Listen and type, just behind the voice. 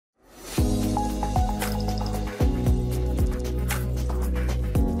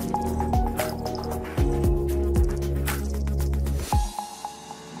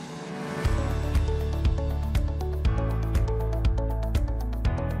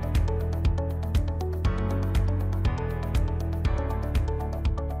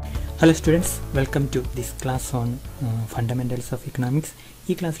Hello students, welcome to this class on Fundamentals of Economics.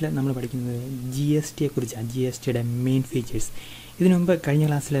 ഈ ക്ലാസ്സിൽ നമ്മൾ പഠിക്കുന്നത് GST കുറിച്ചാണ്. GSTയുടെ മെയിൻ ഫീച്ചേഴ്സ്. ഇതിനു മുമ്പ് കഴിഞ്ഞ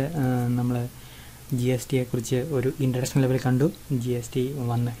ക്ലാസ്സിൽ നമ്മൾ GST കുറിച്ച് ഒരു ഇൻട്രഡക്ഷൻ ലെവൽ കണ്ടു. GST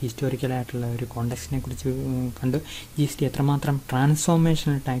വന്ന ഹിസ്റ്റോറിക്കലായിട്ടുള്ള ഒരു കോണ്ടെക്സ്റ്റിനെ കുറിച്ച് കണ്ടു. GST എത്രമാത്രം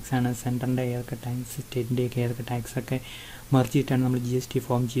ട്രാൻസ്ഫോർമേഷണൽ ടാക്സ് ആണ്, സെൻട്രലിൻ്റെ ഏതൊക്കെ ടാക്സ്, സ്റ്റേറ്റിൻ്റെയൊക്കെ ഏതൊക്കെ ടാക്സൊക്കെ മെർജ് ചെയ്തിട്ടാണ് നമ്മൾ GST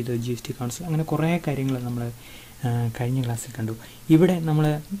ഫോം ചെയ്തത്, GST കൗൺസിൽ, അങ്ങനെ കുറേ കാര്യങ്ങൾ നമ്മൾ കഴിഞ്ഞ ക്ലാസ്സിൽ കണ്ടു. ഇവിടെ നമ്മൾ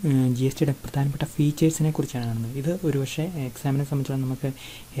GSTയുടെ പ്രധാനപ്പെട്ട ഫീച്ചേഴ്സിനെ കുറിച്ചാണ് കാണുന്നത്. ഇത് ഒരുപക്ഷെ എക്സാമിനെ സംബന്ധിച്ചിടത്തോളം നമുക്ക്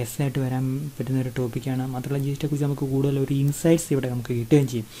എസ് ആയിട്ട് വരാൻ പറ്റുന്ന ഒരു ടോപ്പിക്കാണ്. മാത്രമല്ല GSTയെക്കുറിച്ച് നമുക്ക് കൂടുതൽ ഒരു ഇൻസൈറ്റ്സ് ഇവിടെ നമുക്ക് കിട്ടുകയും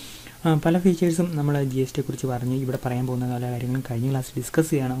ചെയ്യും. പല ഫീച്ചേഴ്സും നമ്മൾ GSTയെക്കുറിച്ച് പറഞ്ഞ് ഇവിടെ പറയാൻ പോകുന്ന പല കാര്യങ്ങളും കഴിഞ്ഞ ക്ലാസ്സിൽ ഡിസ്കസ്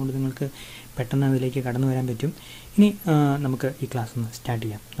ചെയ്യണം. അതുകൊണ്ട് നിങ്ങൾക്ക് പെട്ടെന്ന് അതിലേക്ക് കടന്നു വരാൻ പറ്റും. ഇനി നമുക്ക് ഈ ക്ലാസ് ഒന്ന് സ്റ്റാർട്ട്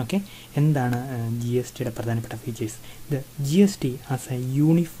ചെയ്യാം. ഓക്കെ, എന്താണ് GSTയുടെ പ്രധാനപ്പെട്ട ഫീച്ചേഴ്സ്? ഇത് GST as A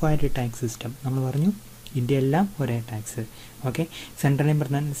unified tax system. നമ്മൾ പറഞ്ഞു ഇന്ത്യയെല്ലാം ഒരേ ടാക്സ്. ഓക്കെ,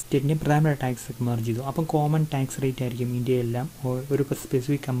 സെൻട്രലിൻ്റെയും സ്റ്റേറ്റിൻ്റെയും പ്രധാനപ്പെട്ട ടാക്സ് ഒക്കെ മെർജ് ചെയ്തു. അപ്പം കോമൺ ടാക്സ് റേറ്റ് ആയിരിക്കും ഇന്ത്യയെല്ലാം ഒരു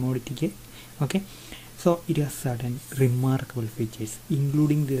specific കമ്മോഡിറ്റിക്ക്. Okay, so it has certain remarkable features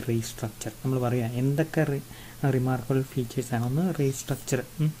including the rate structure. നമ്മൾ പറയാം എന്തൊക്കെ റിമാർക്കബിൾ ഫീച്ചേഴ്സാണ്. ഒന്ന് rate structure,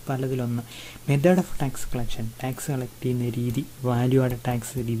 പലതിലൊന്ന്. Method of tax collection, tax collect ചെയ്യുന്ന രീതി വാല്യൂ ആഡ്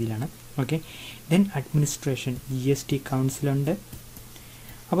ടാക്സ് രീതിയിലാണ്. Okay, then administration, GST കൗൺസിലുണ്ട്.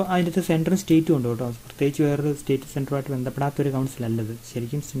 അപ്പോൾ അതിനകത്ത് സെൻട്രലും സ്റ്റേറ്റും ഉണ്ട് കേട്ടോ. പ്രത്യേകിച്ച് വേറൊരു സ്റ്റേറ്റ് സെൻറ്ററുമായിട്ട് ബന്ധപ്പെടാത്തൊരു കൗൺസിലല്ലത്.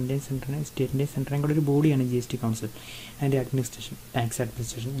 ശരിക്കും സ്റ്റേറ്റിൻ്റെയും സെൻറ്ററിൻ്റെയും കൂടെ ഒരു ബോഡിയാണ് GST കൗൺസിൽ. അതിൻ്റെ administration, tax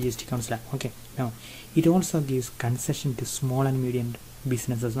administration GST കൗൺസിലാണ്. Okay, it also gives concession to small and medium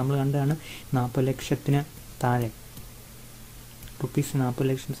businesses. നമ്മൾ കണ്ടതാണ് 40 ലക്ഷത്തിന് താഴെ റുപ്പീസ് 40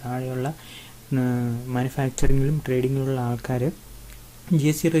 ലക്ഷം താഴെയുള്ള മാനുഫാക്ചറിങ്ങിലും ട്രേഡിങ്ങിലുള്ള ആൾക്കാർ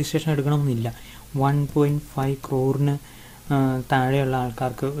GST രജിസ്ട്രേഷൻ എടുക്കണമെന്നില്ല. 1.5 crore താഴെയുള്ള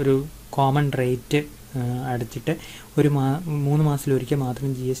ആൾക്കാർക്ക് ഒരു കോമൺ റേറ്റ് അടച്ചിട്ട് ഒരു 3 മാസത്തിലൊരിക്കൽ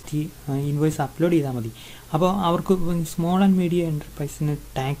മാത്രം GST ഇൻവോയ്സ് അപ്ലോഡ് ചെയ്താൽ മതി. അപ്പോൾ അവർക്ക് small and medium എൻ്റർപ്രൈസിന്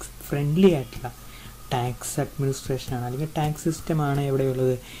tax friendly ആയിട്ടുള്ള ടാക്സ് അഡ്മിനിസ്ട്രേഷനാണ്, അല്ലെങ്കിൽ ടാക്സ് സിസ്റ്റമാണ്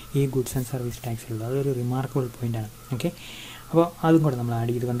എവിടെയുള്ളത്, ഈ ഗുഡ്സ് ആൻഡ് സർവീസ് ടാക്സിലുള്ളത്. അതൊരു റിമാർക്കബിൾ പോയിൻ്റാണ്. ഓക്കെ, അപ്പോൾ അതും കൂടെ നമ്മൾ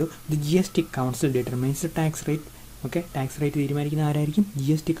ആഡ് ചെയ്ത് കണ്ടു. The GST council determines tax rate. Okay, tax rate തീരുമാനിക്കുന്ന ആരായിരിക്കും?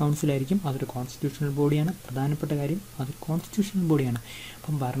 GST കൗൺസിലായിരിക്കും. അതൊരു കോൺസ്റ്റിറ്റ്യൂഷണൽ ബോഡിയാണ്. പ്രധാനപ്പെട്ട കാര്യം, അതൊരു കോൺസ്റ്റിറ്റ്യൂഷണൽ ബോഡിയാണ്.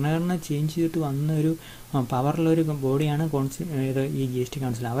 അപ്പം ഭരണഘടന ചേഞ്ച് ചെയ്തിട്ട് വന്ന ഒരു പവറുള്ളൊരു ബോഡിയാണ് ഈ GST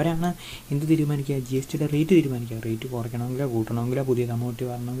കൗൺസിൽ. അവരാണ് എന്ത് തീരുമാനിക്കുക? GSTയുടെ റേറ്റ് തീരുമാനിക്കുക. റേറ്റ് കുറയ്ക്കണമെങ്കിലോ കൂട്ടണമെങ്കിലോ പുതിയ കമ്മോഡിറ്റി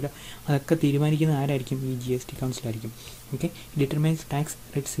വരണമെങ്കിലോ അതൊക്കെ തീരുമാനിക്കുന്ന ആരായിരിക്കും? ഈ GST കൗൺസിലായിരിക്കും. Okay, determines tax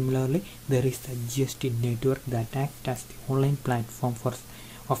rate. Similarly there is the GST network that act as the online platform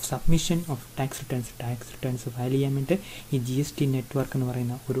of submission of tax returns file ചെയ്യാൻ വേണ്ടിയിട്ട് ഈ GST നെറ്റ്വർക്ക് എന്ന്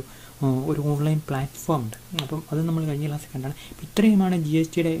പറയുന്ന ഒരു ഓൺലൈൻ പ്ലാറ്റ്ഫോം ഉണ്ട്. അപ്പം അത് നമ്മൾ കഴിഞ്ഞ ക്ലാസ്സിൽ കണ്ടാണ്. ഇത്രയുമാണ്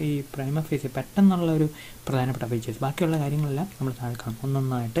GSTയുടെ ഈ പ്രൈമ ഫേസ് പെട്ടെന്നുള്ള ഒരു പ്രധാനപ്പെട്ട ഫീച്ചേഴ്സ്. ബാക്കിയുള്ള കാര്യങ്ങളെല്ലാം നമ്മൾ താഴെ കാണും.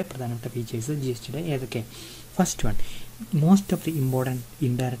 ഒന്നൊന്നായിട്ട് പ്രധാനപ്പെട്ട ഫീച്ചേഴ്സ് GSTയുടെ ഏതൊക്കെ? First one, most of the important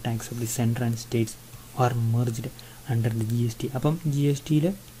indirect tax of the central and States R merged under the GST. അപ്പം GSTയിൽ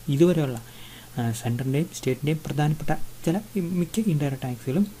ഇതുവരെയുള്ള സെൻട്രലിൻ്റെയും സ്റ്റേറ്റിൻ്റെയും പ്രധാനപ്പെട്ട മിക്ക ഇൻഡയറക്റ്റ്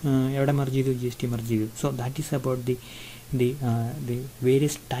ടാക്സുകളും എവിടെ മെർജ് ചെയ്തു? GST മെർജ് ചെയ്തു. So that is about the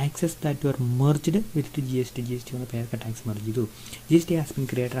various taxes that were merged with GST വന്നപ്പോൾ ഏതൊക്കെ tax merge ചെയ്തു? GST has been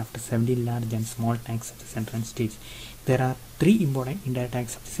created after 17 large and small tax of the central and states. There are 3 important indirect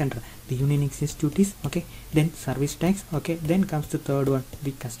tax of the center: the union excise duties, okay, then service tax, okay, then comes the third one,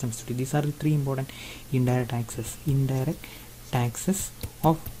 the customs duty. These are the 3 important indirect taxes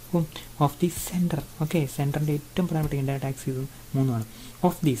of the center. Okay, സെൻറ്ററിൻ്റെ ഏറ്റവും പ്രധാനപ്പെട്ട indirect tax ഇത് 3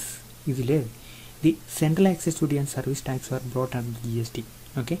 of these. ഇതിൽ the central excise duty and service tax R brought under GST.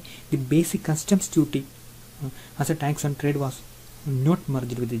 Okay, the basic customs duty as A tax on trade was not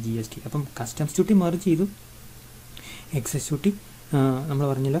merged with GST. അപ്പം customs duty merge ചെയ്തു, excise duty നമ്മൾ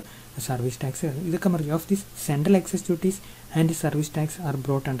പറഞ്ഞല്ലോ, service tax, ഇതൊക്കെ merge. Of these central excise duties and service tax R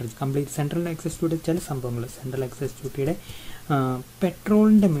brought under complete. Central excise duty ചില സംഭവങ്ങൾ, central excise ഡ്യൂട്ടിയുടെ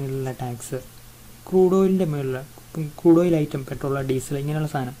പെട്രോളിൻ്റെ മേലുള്ള tax, crude ഓയിലിൻ്റെ മേലുള്ള crude oil item, petrol, diesel, ഇങ്ങനെയുള്ള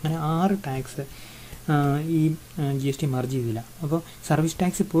സാധനം, അങ്ങനെ 6 ടാക്സ് ഈ GST മെർജ് ചെയ്തില്ല. അപ്പോൾ സർവീസ്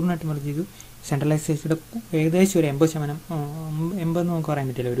ടാക്സ് പൂർണ്ണമായിട്ട് മെർജ് ചെയ്തു. സെൻട്രൽ എക്സൈസിയുടെ ഏകദേശം ഒരു 80%, 80 നമുക്ക് പറയാൻ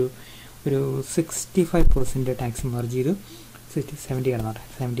പറ്റില്ല, ഒരു 65% ടാക്സ് മെർജ് ചെയ്തു. 70 കിടന്നോട്ടെ,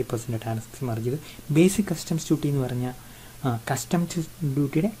 70% ടാക്സ് മെർജ് ചെയ്തു. ബേസിക് കസ്റ്റംസ് ഡ്യൂട്ടി എന്ന് പറഞ്ഞാൽ കസ്റ്റംസ്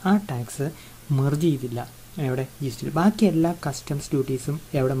ഡ്യൂട്ടിയുടെ ആ ടാക്സ് മെർജ് ചെയ്തില്ല എവിടെ? GST. ബാക്കി എല്ലാ കസ്റ്റംസ് ഡ്യൂട്ടീസും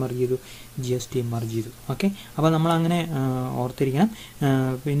എവിടെ മെർജ് ചെയ്തു? GST മെർജ് ചെയ്തു. ഓക്കെ, അപ്പോൾ നമ്മളങ്ങനെ ഓർത്തിരിക്കണം.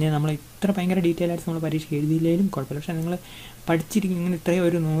 പിന്നെ നമ്മൾ ഇത്ര ഭയങ്കര ഡീറ്റെയിൽ ആയിട്ട് നമ്മൾ പരീക്ഷ എഴുതിയില്ലെങ്കിലും കുഴപ്പമില്ല. പക്ഷേ നിങ്ങൾ പഠിച്ചിരിക്കും, ഇങ്ങനെ ഇത്രയും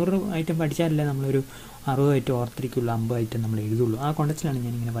ഒരു 100 ഐറ്റം പഠിച്ചാലല്ലേ നമ്മളൊരു 60 ഓർത്തിരിക്കുള്ളൂ, 50 നമ്മൾ എഴുതുള്ളൂ. ആ കോണ്ടക്സ്റ്റിലാണ്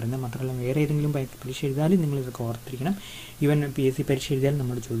ഞാനിങ്ങനെ പറയുന്നത്. മാത്രമല്ല വേറെ ഏതെങ്കിലും പരീക്ഷ എഴുതാലും നിങ്ങൾ ഇതൊക്കെ ഓർത്തിരിക്കണം. ഈവൻ PSC പരീക്ഷ എഴുതിയാലും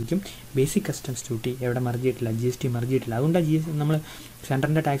നമ്മൾ ചോദിക്കും ബേസിക് കസ്റ്റംസ് ഡ്യൂട്ടി എവിടെ മർജ് ചെയ്തിട്ടില്ല, GST മർജ് ചെയ്തിട്ടില്ല. അതുകൊണ്ടാണ് നമ്മൾ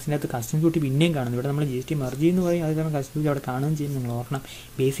സെൻട്രലിൻ്റെ ടാക്സിൻ്റെ അകത്ത് കസ്റ്റംസ് ഡ്യൂട്ടി പിന്നെയും കാണുന്നത്. ഇവിടെ നമ്മൾ GST മർജ് എന്ന് പറയും, അത് കാരണം കസ്റ്റംസ് ഡ്യൂട്ടി അവിടെ കാണുകയും ചെയ്യും. നിങ്ങൾ ഓർക്കണം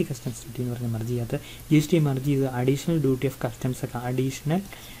ബേസിക് കസ്റ്റംസ് ഡ്യൂട്ടി എന്ന് പറഞ്ഞാൽ മർജ് ചെയ്യാത്ത, GST മർജ് ചെയ്ത് അഡീഷണൽ ഡ്യൂട്ടി ഓഫ് കസ്റ്റംസ് ഒക്കെ, അഡീഷണൽ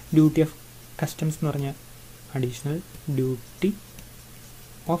ഡ്യൂട്ടി ഓഫ് കസ്റ്റംസ് എന്ന് പറഞ്ഞാൽ അഡീഷണൽ ഡ്യൂട്ടി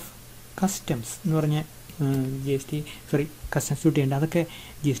ഓഫ് കസ്റ്റംസ് എന്ന് പറഞ്ഞാൽ കസ്റ്റംസ് ഡ്യൂട്ടി ഉണ്ട്, അതൊക്കെ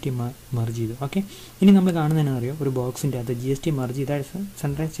GST മർജ് ചെയ്തു. ഓക്കെ, ഇനി നമ്മൾ കാണുന്നതെന്ന് അറിയോ, ഒരു ബോക്സിൻ്റെ അകത്ത് GST മർജ് ചെയ്ത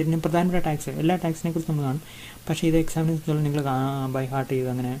സെൻട്രൽ സ്റ്റേറ്റിന് പ്രധാനപ്പെട്ട ടാക്സ്, എല്ലാ ടാക്സിനെ കുറിച്ച് നമ്മൾ കാണും. പക്ഷേ ഇത് എക്സാമിനെ കുറിച്ചുള്ള നിങ്ങൾ ബൈ ഹാർട്ട് ചെയ്ത്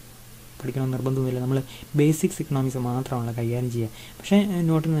അങ്ങനെ പഠിക്കണമെന്ന് നിർബന്ധമൊന്നുമില്ല. നമ്മൾ ബേസിക്സ് എക്കണോമിക്സ് മാത്രമാണല്ലോ കൈകാര്യം ചെയ്യുക. പക്ഷേ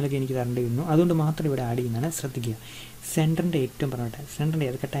നോട്ടിൽ നിലയ്ക്ക് എനിക്ക് തരേണ്ടി വരുന്നു, അതുകൊണ്ട് മാത്രം ഇവിടെ ആഡ് ചെയ്യുന്നതാണ്. ശ്രദ്ധിക്കുക, സെൻട്രലിൻ്റെ ഏറ്റവും പ്രധാന ടാക്സ്, സെൻട്രലിൻ്റെ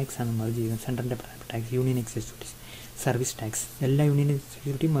ഏതൊക്കെ ടാക്സാണ് മർജ് ചെയ്യുന്നത്? സെൻട്രലിൻ്റെ പ്രധാനപ്പെട്ട tax union excise duties, service tax, എല്ലാ യൂണിയൻ എക്സൈസ്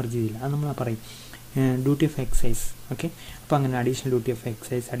ഡ്യൂട്ടിയും മർജ് ചെയ്തില്ല. അത് നമ്മൾ പറയും ഡ്യൂട്ടി ഓഫ് എക്സൈസ്. ഓക്കെ, അപ്പോൾ അങ്ങനെ additional duty of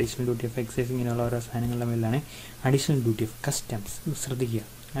excise, additional duty of excise ഇങ്ങനെയുള്ള ഓരോ സാധനങ്ങളുടെ മേലാണ് അഡീഷണൽ ഡ്യൂട്ടി ഓഫ് കസ്റ്റംസ്. ശ്രദ്ധിക്കുക,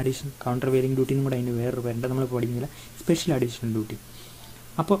 അഡീഷണൽ കൗണ്ടർ വെയറിംഗ് ഡ്യൂട്ടി കൂടെ അതിന് വേറൊരു പേരുണ്ട്, നമ്മൾ പഠിക്കുന്നില്ല, സ്പെഷ്യൽ അഡീഷണൽ ഡ്യൂട്ടി.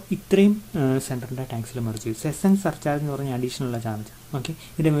 അപ്പോൾ ഇത്രയും സെൻട്രലിൻ്റെ ടാക്സിൽ മറിച്ച് ചെയ്തു. സെസ് ആൻഡ് സർചാർജ് എന്ന് പറഞ്ഞാൽ അഡീഷണലുള്ള ചാർജ്. ഓക്കെ,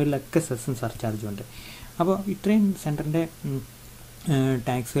 ഇതിൻ്റെ മേളിലൊക്കെ സെസ്സും സർചാർജും ഉണ്ട്. അപ്പോൾ ഇത്രയും സെൻട്രലിൻ്റെ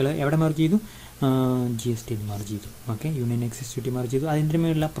ടാക്സുകൾ എവിടെ മർജ് ചെയ്തു? GST മർജ് ചെയ്തു. Okay, union excise duty merge ചെയ്തു. അതിൻ്റെ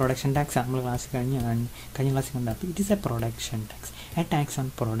മേലുള്ള പ്രൊഡക്ഷൻ ടാക്സ് നമ്മൾ കഴിഞ്ഞ ക്ലാസ്സിൽ കണ്ടപ്പോൾ it is A production tax, A tax on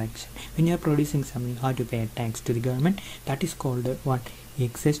production. When you are producing something have to pay A tax to the government, that is called what?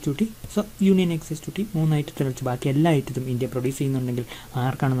 Excise duty. So union excise duty 3 ഐറ്റത്തിൽ വെച്ച് ബാക്കി എല്ലാ ഐറ്റത്തും India produce ചെയ്യുന്നുണ്ടെങ്കിൽ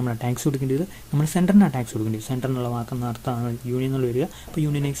ആർക്കാണ് നമ്മൾ tax കൊടുക്കേണ്ടത്? നമ്മൾ സെൻറ്ററിനാണ് tax കൊടുക്കേണ്ടത്. Centre എന്നുള്ള വാക്കെന്ന അർത്ഥമാണ് യൂണിയൻ എന്നുള്ള വരിക. അപ്പോൾ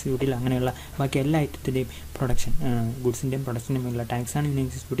യൂണിയൻ എക്സൈസ് ഡ്യൂട്ടിയിൽ അങ്ങനെയുള്ള ബാക്കി എല്ലാ ഐറ്റത്തിൻ്റെയും പ്രൊഡക്ഷൻ, ഗുഡ്സിൻ്റെയും പ്രൊഡക്ഷൻ്റെയും മേലുള്ള ടാക്സാണ് union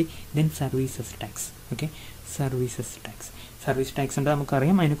excise duty. Then services tax. Okay, services tax, service tax ഉണ്ട്,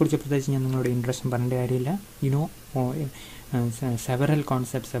 നമുക്കറിയാം. അതിനെക്കുറിച്ച് പ്രത്യേകിച്ച് ഞാൻ നിങ്ങളോട് ഇൻട്രസ്റ്റ് പറയേണ്ട കാര്യമില്ല. You know several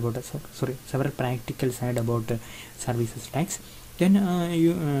concepts about several practical side about services tax. Then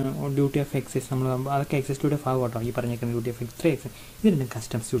duty of excise, നമ്മൾ അതൊക്കെ എക്സൈസ് ഡ്യൂട്ടി ഓഫ് ആകും കേട്ടോ. ഈ പറഞ്ഞേക്കുന്ന ഡ്യൂട്ടി ഓഫ് എക്സൈസ് ഇത് രണ്ടും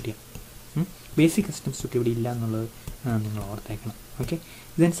കസ്റ്റംസ് ഡ്യൂട്ടിയാണ്. ബേസിക് കസ്റ്റംസ് ഡ്യൂട്ടി ഇവിടെ ഇല്ല എന്നുള്ളത് നിങ്ങൾ ഓർത്തേക്കണം. Okay,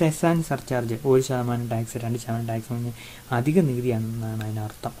 then cess and surcharge 1% tax, 2% tax പറഞ്ഞാൽ അധിക നികുതിയാണെന്നാണ്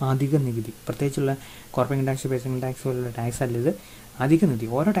അതിനർത്ഥം. അധിക നികുതി, പ്രത്യേകിച്ചുള്ള കോർപ്പറേറ്റ് ടാക്സ്, പേഴ്സണൽ ടാക്സ് പോലുള്ള ടാക്സ് അല്ല ഇത്, അധിക നികുതി.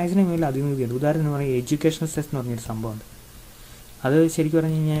 ഓരോ ടാക്സിൻ്റെ മേളിൽ അധിക നികുതിയുണ്ട്. ഉദാഹരണം പറയുക എഡ്യൂക്കേഷണൽ സെസ് എന്ന് പറഞ്ഞൊരു സംഭവമുണ്ട്. അത് ശരിക്കും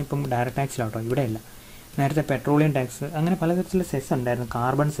പറഞ്ഞു കഴിഞ്ഞാൽ ഇപ്പം ഡയറക്റ്റ് ടാക്സിലാട്ടോ, ഇവിടെയല്ല. നേരത്തെ പെട്രോളിയം ടാക്സ്, അങ്ങനെ പലതരത്തിലുള്ള സെസ് ഉണ്ടായിരുന്നു,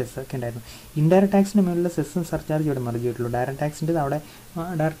 കാർബൺ സെസ് ഒക്കെ ഉണ്ടായിരുന്നു. ഇൻഡയറക്റ്റ് ടാക്സിൻ്റെ മേലുള്ള സെസ്സും സർചാർജ് ഇവിടെ മറിച്ച് ചെയ്തിട്ടുള്ളൂ. ഡയറക്റ്റ് ടാക്സിൻ്റെ അവിടെ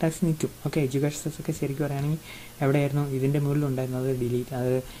ഡയറക്റ്റ് ടാക്സ് നിൽക്കും. ഓക്കെ, എഡ്യൂക്കേഷൻ സെസ് ഒക്കെ ശരിക്കും പറയുകയാണെങ്കിൽ എവിടെയായിരുന്നു? ഇതിൻ്റെ മുകളിലുണ്ടായിരുന്നു, അത് ഡിലീറ്റ്,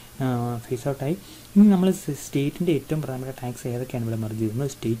 അത് ഫേസ് ഔട്ടായി. ഇനി നമ്മൾ സ്റ്റേറ്റിൻ്റെ ഏറ്റവും പ്രധാനപ്പെട്ട ടാക്സ് ഏതൊക്കെയാണ് ഇവിടെ മറിച്ച്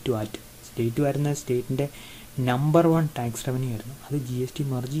ചെയ്യുന്നത്? സ്റ്റേറ്റ് വാറ്റ്. സ്റ്റേറ്റ് വരുന്ന സ്റ്റേറ്റിൻ്റെ നമ്പർ 1 ടാക്സ് റവന്യൂ ആയിരുന്നു, അത് GST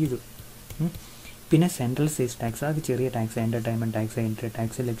മർജ് ചെയ്തു. പിന്നെ സെൻട്രൽ സെയിൽസ് ടാക്സ്, അത് ചെറിയ tax, entertainment tax, entry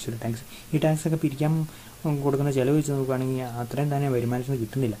tax, luxury tax. ഈ ടാക്സൊക്കെ പിരിക്കാൻ കൊടുക്കുന്ന ചിലവ് വെച്ച് നോക്കുകയാണെങ്കിൽ അത്രയും തന്നെ വരുമാനത്തിന്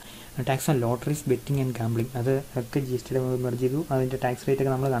കിട്ടുന്നില്ല. Tax on lotteries, betting and gambling, അത് ഒക്കെ GST മർജ് ചെയ്തു. അതിൻ്റെ ടാക്സ്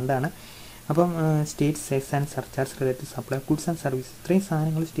റേറ്റൊക്കെ നമ്മൾ കണ്ടാണ്. അപ്പം state cess and surcharge related supply goods and service, ഇത്രയും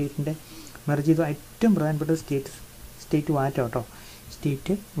സാധനങ്ങൾ സ്റ്റേറ്റിൻ്റെ മർജ് ചെയ്തു. ഏറ്റവും പ്രധാനപ്പെട്ട സ്റ്റേറ്റ് വാറ്റ് കേട്ടോ,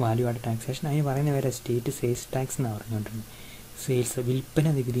 സ്റ്റേറ്റ് വാല്യൂ ആഡ് ടാക്സേഷൻ. അതിന് പറയുന്ന പേര് സ്റ്റേറ്റ് സെയിൽസ് ടാക്സ് എന്നാണ് പറഞ്ഞുകൊണ്ടിരുന്നത്. സെയിൽസ്, വിൽപ്പന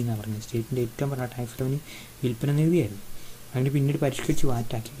നികുതി എന്നാണ് പറഞ്ഞത്. സ്റ്റേറ്റിൻ്റെ ഏറ്റവും പ്രധാന ടാക്സ് റവന്യൂ വിൽപ്പന നികുതിയായിരുന്നു. അതിന് പിന്നീട് പരിഷ്കരിച്ച്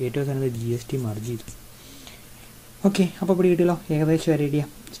വാറ്റാക്കി. ഏറ്റവും സാധനം GST മർജ് ചെയ്തു. ഓക്കെ, അപ്പോൾ ഇവിടെ കിട്ടിയല്ലോ ഏകദേശം ഒരു ഐഡിയ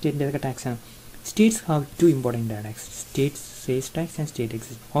സ്റ്റേറ്റിൻ്റെ ഏതൊക്കെ ടാക്സാണ്. States have 2 important tax, state sales tax and state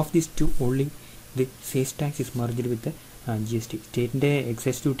excise. Of these 2 only the sales tax is മർജ്ഡ് with GST. സ്റ്റേറ്റിൻ്റെ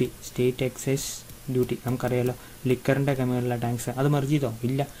excise duty, state excise duty നമുക്കറിയാമല്ലോ. ലിക്കറിൻ്റെ ഒക്കെ മേലുള്ള ടാക്സ് അത് മർജ് ചെയ്തോ?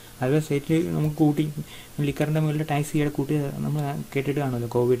 ഇല്ല. അതുപോലെ സ്റ്റേറ്റ് നമുക്ക് കൂട്ടി, ലിക്കറിൻ്റെ മേലുള്ള ടാക്സ് ഈയിടെ കൂട്ടി നമ്മൾ കേട്ടിട്ട് കാണുമല്ലോ,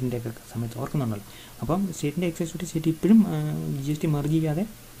 കോവിഡിൻ്റെ ഒക്കെ സമയത്ത് ഓർക്കുന്നുണ്ടല്ലോ. അപ്പം സ്റ്റേറ്റിൻ്റെ എക്സൈസ് ഡ്യൂട്ടി സ്റ്റേറ്റ് ഇപ്പോഴും GST മർജ് ചെയ്യാതെ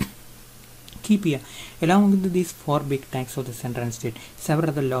keep here. Along with these 4 big taxes of the central and state, several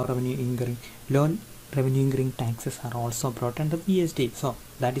other low revenue incurring taxes are also brought under GST. So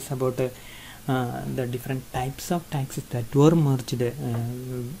that is about the different types of taxes that were merged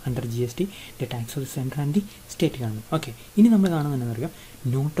under GST, the tax of the central and the state government. Okay, ഇനി നമ്മൾ കാണുന്നതെന്ന് പറയാം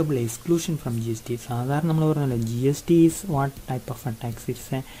notable exclusion from GST. സാധാരണ നമ്മൾ പറഞ്ഞല്ലോ GST is what type of a tax? It's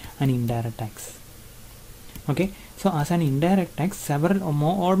an indirect tax. Okay, so as an indirect tax, several or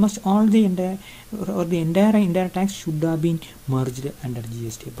more, almost all the entire indirect tax should have been merged under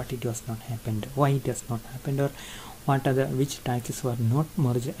GST, but it was not happened. Why it has not happened, or what are which taxes were not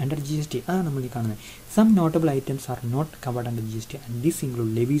merged under GST? Some notable items are not covered under GST, and this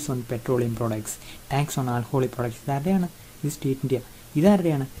include levies on petroleum products, tax on alcoholic products. ഇതാരുടെയാണ്? ഇത് സ്റ്റേറ്റിൻ്റെയാണ്.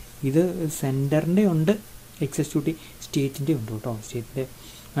 ഇതാരുടെയാണ്? ഇത് സെൻറ്ററിൻ്റെ ഉണ്ട് excise duty, സ്റ്റേറ്റിൻ്റെ ഉണ്ട് കേട്ടോ. സ്റ്റേറ്റിൻ്റെ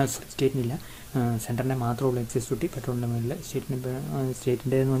സ്റ്റേറ്റിനില്ല. സെൻറ്ററിൻ്റെ മാത്രമേ ഉള്ളൂ excise duty, പെട്രോളിൻ്റെ മേളിൽ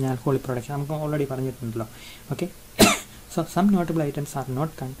സ്റ്റേറ്റിൻ്റെ എന്ന് പറഞ്ഞാൽ ആൽക്കഹോളിക് പ്രൊഡക്ഷൻ നമുക്ക് ഓൾറെഡി പറഞ്ഞിട്ടുണ്ടല്ലോ. Okay, so some notable items are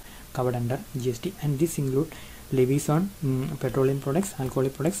not covered under GST, and this include levies on petroleum products,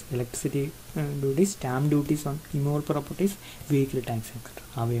 alcoholic products, electricity duties, stamp duties on immovable properties, vehicle tax, etc.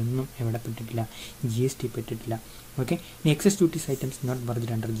 അവയൊന്നും എവിടെ പെട്ടിട്ടില്ല, GST പെട്ടിട്ടില്ല. Okay, ഇനി excise duties items not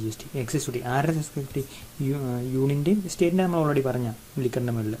വർജിഡ് under GST. Excise duty ആരുടെ security, യൂണിയൻ്റെയും സ്റ്റേറ്റിൻ്റെ നമ്മൾ already പറഞ്ഞ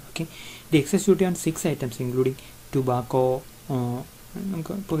ലിക്കറിൻ്റെ മുകളിൽ. Okay, the excise duty on 6 items including tobacco,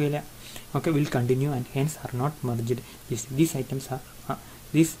 നമുക്ക് പുകയില, okay, will continue and hence are not merged. These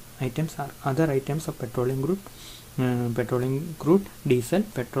items are other items of petroleum crude, diesel,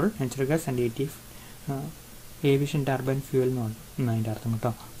 petrol, natural gas and ATF, aviation turbine fuel എന്നതിൻ്റെ അർത്ഥം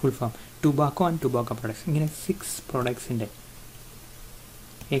കേട്ടോ, full form tobacco and tobacco products. ഇങ്ങനെ 6 പ്രോഡക്ട്സിൻ്റെ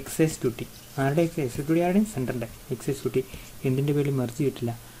excise duty, ആരുടെ excise duty, ആരുടെയും സെൻറ്ററിൻ്റെ excise duty എന്തിൻ്റെ പേരിൽ merge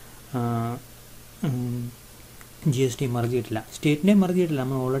ചെയ്തിട്ടില്ല, GST മെർജ് ചെയ്തിട്ടില്ല, സ്റ്റേറ്റിൻ്റെ മെർജ് ചെയ്തിട്ടില്ല,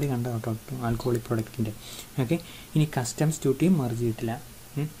 നമ്മൾ ഓൾറെഡി കണ്ട കേട്ടോ ആൽക്കഹോളിക് പ്രൊഡക്റ്റിൻ്റെ. ഓക്കെ, ഇനി കസ്റ്റംസ് ഡ്യൂട്ടിയും മെർജ് ചെയ്തിട്ടില്ല.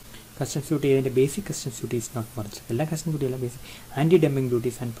 കസ്റ്റംസ് ഡ്യൂട്ടി ഇതിൻ്റെ basic customs duty is not merge, എല്ലാ കസ്റ്റംസ് ഡ്യൂട്ടി അല്ല, basic anti dumping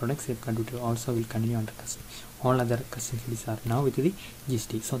duties and products സേഫ്ഗാർഡ് duty also will continue under custom. All other customs duties are now with the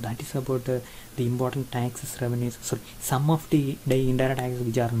GST. So that is about the important taxes, revenues, sorry, some of the indirect taxes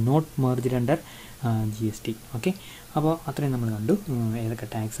which are not merged under GST. Okay, അപ്പോൾ അത്രയും നമ്മൾ കണ്ടു, ഏതൊക്കെ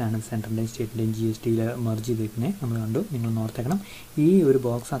tax ആണ് സെൻട്രലിൻ്റെയും സ്റ്റേറ്റിൻ്റെയും GSTയിൽ merge ചെയ്തേക്കുന്നത് നമ്മൾ കണ്ടു. നിങ്ങൾ ഓർത്തേക്കണം, ഈ ഒരു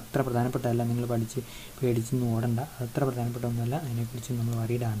ബോക്സ് അത്ര പ്രധാനപ്പെട്ടതല്ല, നിങ്ങൾ പേടിച്ചൊന്നും ഓടണ്ട, അത്ര പ്രധാനപ്പെട്ടൊന്നുമല്ല, അതിനെക്കുറിച്ച് നമ്മൾ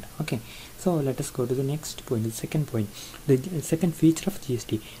വറിയിടാണ്ട്. Okay, so let us go to the next point, the second point, the second feature of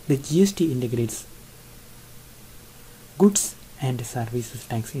GST. The GST integrates goods and services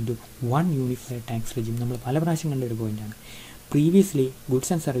tax into one unified tax regime. നമ്മൾ പല പ്രാവശ്യം കണ്ട ഒരു പോയിൻ്റാണ്. Previously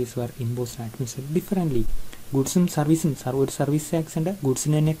goods and service were imposed administrate differently. ഗുഡ്സും സർവീസും, ഒരു service tax ഉണ്ട്,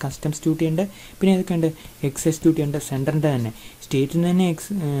 ഗുഡ്സിന് തന്നെ കസ്റ്റംസ് ഡ്യൂട്ടി ഉണ്ട്, പിന്നെ ഏതൊക്കെ ഉണ്ട്, എക്സൈസ് ഡ്യൂട്ടി ഉണ്ട്, സെൻറ്ററിൻ്റെ തന്നെ, സ്റ്റേറ്റിന് തന്നെ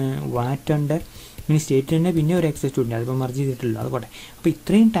വാറ്റ് ഉണ്ട്, ഇനി സ്റ്റേറ്റിന് തന്നെ പിന്നെ ഒരു എക്സൈസ് ഡ്യൂട്ടി, അതിപ്പോൾ മർജ് ചെയ്തിട്ടില്ല, അതുപോട്ടെ. അപ്പോൾ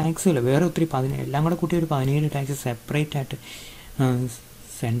ഇത്രയും ടാക്സുകൾ വേറെ ഒത്തിരി എല്ലാം കൂടെ കൂട്ടി ഒരു 17 ടാക്സ് സെപ്പറേറ്റ് ആയിട്ട്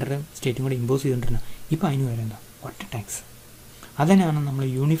സെൻറ്ററും സ്റ്റേറ്റും കൂടെ ഇമ്പോസ് ചെയ്തുകൊണ്ടിരുന്നത്. ഇപ്പോൾ അതിന് വേറെ എന്താ, ഒറ്റ ടാക്സ്. അതിനാണ് നമ്മൾ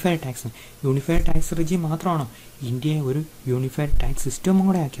unified tax. Unified tax regime മാത്രമാണോ, ഇന്ത്യയെ ഒരു യൂണിഫൈഡ് ടാക്സ് സിസ്റ്റവും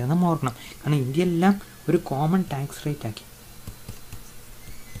കൂടെ ആക്കി, അത് നമ്മൾ ഓർക്കണം. കാരണം ഇന്ത്യയെല്ലാം ഒരു കോമൺ ടാക്സ് റേറ്റ് ആക്കി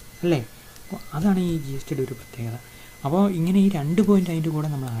അല്ലേ, അതാണ് ഈ GSTയുടെ ഒരു പ്രത്യേകത. അപ്പോൾ ഇങ്ങനെ ഈ 2 പോയിൻ്റ് അതിൻ്റെ കൂടെ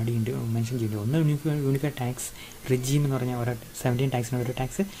നമ്മൾ ആഡ് ചെയ്യേണ്ടി മെൻഷൻ ചെയ്യേണ്ടി. ഒന്ന് യൂണിഫൈഡ് ടാക്സ് റെജീം എന്ന് പറഞ്ഞാൽ ഓരോ 17 ടാക്സിന് ഒരു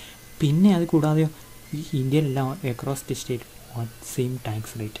ടാക്സ്, പിന്നെ അത് കൂടാതെയോ ഈ ഇന്ത്യയിലെല്ലാം across the state same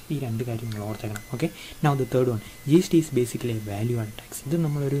tax rate. ഈ 2 കാര്യങ്ങൾ ഓർത്തേക്കണം. Okay, now the third one, GST is basically value add tax. ഇത്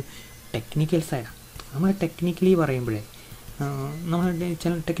നമ്മളൊരു ടെക്നിക്കൽ സൈഡാണ്. നമ്മൾ ടെക്നിക്കലി പറയുമ്പോഴേ നമ്മൾ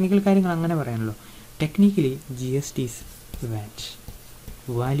ചില ടെക്നിക്കൽ കാര്യങ്ങൾ അങ്ങനെ പറയാനല്ലോ. Technically GST is VAT,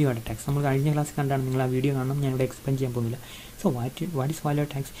 value add tax. നമ്മൾ കഴിഞ്ഞ ക്ലാസ് കണ്ടാണ്, നിങ്ങൾ ആ വീഡിയോ കാണണം, ഞാനിവിടെ എക്സ്പ്ലെയിൻ ചെയ്യാൻ പോകുന്നില്ല. So what is value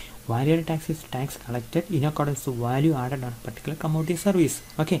add tax? Value add tax is tax collected in accordance to value added on particular commodity service.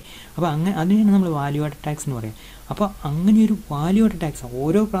 Okay, അപ്പോൾ അതിനെയാണ് നമ്മൾ വാല്യൂ ആഡ് ടാക്സ് എന്ന് പറയുക. അപ്പോൾ അങ്ങനെയൊരു വാല്യൂ ആഡ് ടാക്സ്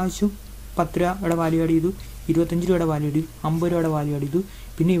ഓരോ പ്രാവശ്യവും 10 രൂപയുടെ വാല്യൂ ആഡ് ചെയ്തു, 25 രൂപയുടെ വാല്യൂ ആഡ് ചെയ്തു, 50 രൂപയുടെ വാല്യൂ ആഡ് ചെയ്തു,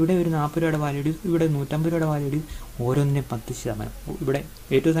 പിന്നെ ഇവിടെ ഒരു 40 രൂപയുടെ വാല്യൂ ആഡ് ചെയ്തു, ഇവിടെ 150 രൂപയുടെ വാല്യൂ ആഡ് ചെയ്തു, ഓരോന്നിനെ 10%. ഇവിടെ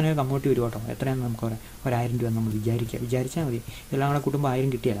ഏറ്റവും തന്നെ കമ്മോട്ടി ഒരു ഓട്ടം എത്രയാണെന്ന് നമുക്ക് പറയാം, 1000 രൂപ നമ്മൾ വിചാരിച്ചാൽ മതി. ഇതെല്ലാം കൂടെ കൂട്ടുമ്പോൾ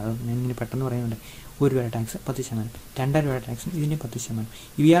 1000 കിട്ടിയാലോ, അത് ഞാൻ ഇങ്ങനെ പെട്ടെന്ന് പറയുന്നുണ്ട്. 1 രൂപയുടെ ടാക്സ് 10%, 2 രൂപയുടെ ടാക്സ് ഇതിൻ്റെ 10%.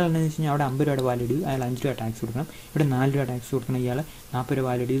 ഇയാൾ എന്താണെന്ന് വെച്ച് കഴിഞ്ഞാൽ അവിടെ 50 രൂപയുടെ വാല്യൂ ചെയ്തു, അയാൾ 5 രൂപ ടാക്സ് കൊടുക്കണം, ഇവിടെ 4 രൂപ ടാക്സ് കൊടുക്കണം, ഇയാൾ 40 രൂപ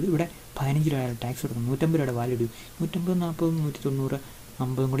വാല്യൂ ചെയ്തു, ഇവിടെ 15 രൂപ ടാക്സ് കൊടുക്കണം, 150 രൂപയുടെ വാല്യൂ ചെയ്തു, 150, 40, 190,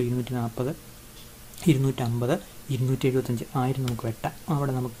 50 കൂടി 240, 250, 275, 1000 നമുക്ക് വെട്ടാം.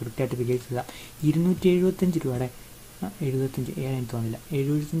 അവിടെ നമുക്ക് കൃത്യമായിട്ട് ഫിഗേഴ്സ് ഇടാം. 275 രൂപയുടെ 75 ഏഴായി തോന്നില്ല,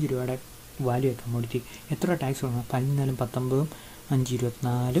 75 രൂപയുടെ വാല്യൂ ആയി കമ്മോഡിറ്റി എത്ര ടാക്സ് കൊടുക്കണം? 14, 19, 5,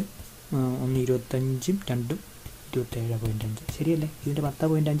 24, 1, 25, 2, 27.5. ശരിയല്ലേ? ഇതിൻ്റെ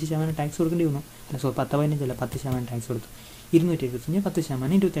 10.5% ടാക്സ് കൊടുക്കേണ്ടി വന്നു. അല്ല 10.5 അല്ല, 10% ടാക്സ് കൊടുത്തു. 275,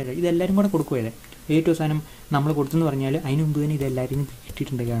 10%, 27. ഇതെല്ലാവരും കൂടെ കൊടുക്കുകയല്ലേ. ഏറ്റവും അവസാനം നമ്മൾ കൊടുത്തെന്ന് പറഞ്ഞാൽ അതിന് മുമ്പ് തന്നെ ഇതെല്ലാവരും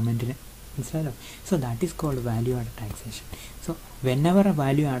കിട്ടിയിട്ടുണ്ട് ഗവൺമെൻറ്റിന്. മനസ്സിലായല്ലോ? So that is called value added taxation. So whenever a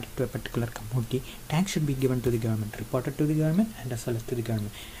value added to a particular commodity, tax should be given to the government, reported to the government, and as well as to the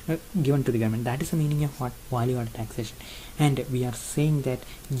government, given to the government. That is the meaning of what value added taxation. And we are saying that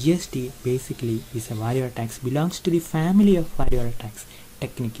GST basically is a value added tax, belongs to the family of value added tax.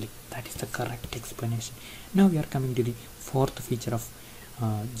 Technically, that is the correct explanation. Now we are coming to the fourth feature of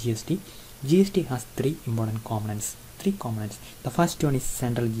GST. GST has 3 important components. The first one is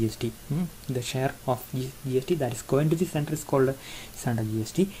central GST. The share of GST that is going to the center is called central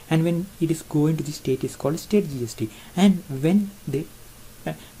GST, and when it is going to the state is called state GST. And when the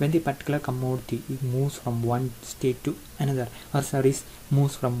when the particular commodity moves from one state to another, or service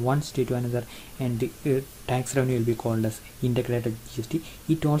moves from one state to another, and the tax revenue will be called as integrated GST.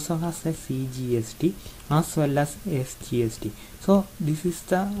 It also has a CGST as well as SGST. So this is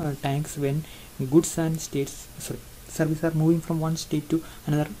the tax when goods and service are moving from one state to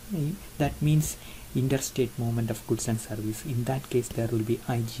another. That means interstate movement of goods and service. In that case there will be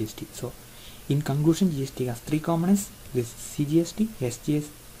IGST. So in conclusion, GST has three components: this CGST,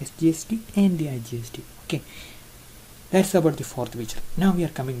 SGST and the IGST. Okay, that's about the fourth feature. Now we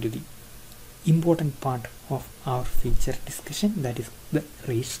are coming to the important part of our feature discussion, that is the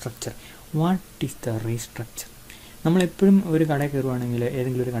rate structure. What is the rate structure? നമ്മളെപ്പോഴും ഒരു കടയിൽ കയറുവാണെങ്കിൽ,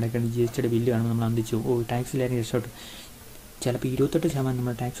 ഏതെങ്കിലും ഒരു കടയിൽ G S ടിയുടെ bill കാണുമ്പോൾ നമ്മൾ അന്തിച്ചു, ടാക്സിലായിരുന്നു രക്ഷപ്പെട്ടു. ചിലപ്പോൾ 28%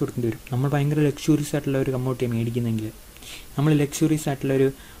 നമ്മൾ ടാക്സ് കൊടുക്കേണ്ടി വരും. നമ്മൾ ഭയങ്കര ലക്ഷൂറിയസ് ആയിട്ടുള്ള ഒരു കമ്മോഡിറ്റിയാണ് മേടിക്കുന്നെങ്കിൽ, നമ്മൾ ലക്ഷൂറിയസ് ആയിട്ടുള്ളൊരു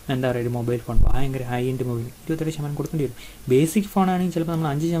എന്താ പറയുക, ഒരു മൊബൈൽ ഫോൺ, ഭയങ്കര ഹൈ എൻഡ് മൊബൈൽ 28% കൊടുക്കേണ്ടി വരും. ബേസിക് ഫോണാണെങ്കിൽ ചിലപ്പോൾ നമ്മൾ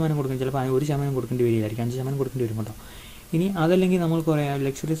 5% കൊടുക്കും, ചിലപ്പോൾ 1% കൊടുക്കേണ്ടി വരികയായിരിക്കും, 5% കൊടുക്കേണ്ടി വരും കേട്ടോ. ഇനി അതല്ലെങ്കിൽ നമ്മൾ കുറേ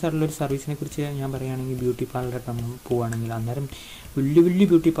ലക്ഷറീസ് ആയിട്ടുള്ളൊരു സർവീസിനെ കുറിച്ച് ഞാൻ പറയുകയാണെങ്കിൽ, ബ്യൂട്ടി പാർലറൊക്കെ നമ്മൾ പോവുകയാണെങ്കിൽ, അന്നേരം വലിയ വലിയ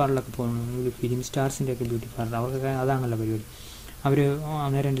ബ്യൂട്ടി പാർലറൊക്കെ പോകണം, ഫിലിം സ്റ്റാർസിൻ്റെയൊക്കെ ബ്യൂട്ടി പാർലർ, അവർക്കൊക്കെ അതാണല്ലോ പരിപാടി. അവർ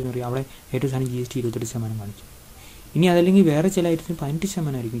അന്നേരം എന്തെന്ന് പറയുക, അവിടെ ഏറ്റവും സാധനം GST 28% കാണിക്കും. ഇനി അതല്ലെങ്കിൽ വേറെ ചില ഐറ്റത്തിന്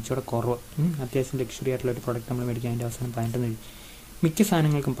 18% ആയിരിക്കും, ഇച്ചിരി കുറവ്. അത്യാവശ്യം ലക്ഷറി ആയിട്ടുള്ള ഒരു പ്രോഡക്റ്റ് നമ്മൾ മേടിക്കാൻ അതിൻ്റെ അവസാനം 18 മിക്ക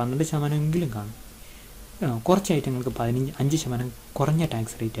സാധനങ്ങൾക്കും 12% എങ്കിലും കാണും. കുറച്ച് ഐറ്റങ്ങൾക്ക് 5% കുറഞ്ഞ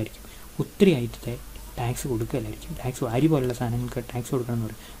ടാക്സ് റേറ്റ് ആയിരിക്കും. ഒത്തിരി ഐറ്റത്തെ ടാക്സ് കൊടുക്കുകയല്ലായിരിക്കും. ടാക്സ് അരി പോലുള്ള സാധനങ്ങൾക്ക് ടാക്സ് കൊടുക്കണമെന്ന്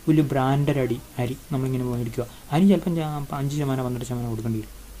പറയും. വലിയ ബ്രാൻഡഡ് അരി നമ്മളിങ്ങനെ മേടിക്കുക, അരി ചിലപ്പം 5% 12% കൊടുക്കേണ്ടി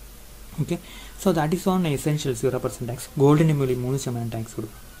വരും. Okay, so that is on essential 0% tax. ഗോൾഡിൻ്റെ മുകളിൽ 3% ടാക്സ്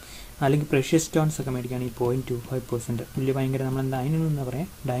കൊടുക്കും. അല്ലെങ്കിൽ പ്രഷ്യസ് സ്റ്റോൺസ് ഒക്കെ മേടിക്കുകയാണെങ്കിൽ 0.25%, വലിയ ഭയങ്കര നമ്മളെന്താ അതിനൊന്നും എന്താ പറയുക,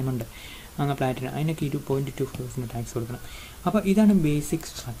 ഡയമണ്ട് അങ്ങനെ പ്ലാറ്റിനം, അതിനൊക്കെ 0.25% ടാക്സ് കൊടുക്കണം. അപ്പോൾ ഇതാണ് ബേസിക്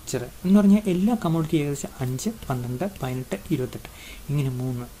സ്ട്രക്ചർ എന്ന് പറഞ്ഞാൽ. എല്ലാ കമ്മോഡിറ്റി ഏകദേശം 5, 12, 18, 28 ഇങ്ങനെ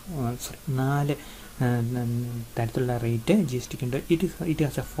 4 തരത്തിലുള്ള റേറ്റ് GSTക്ക് ഉണ്ട്. It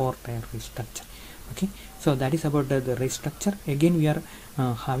has A 4-tier rate structure. Okay, so that is about the rate structure. Again we are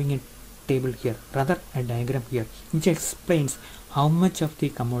having a table here, rather a diagram here, which explains how much of the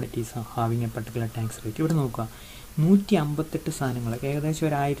commodities are having a particular tax rate. ഇവിടെ നോക്കുക, 158 സാധനങ്ങൾ, ഏകദേശം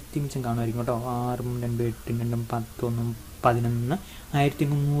ഒരു 1000 കാണുമായിരിക്കും കേട്ടോ. 6, 2, 8, 2, 10, 11,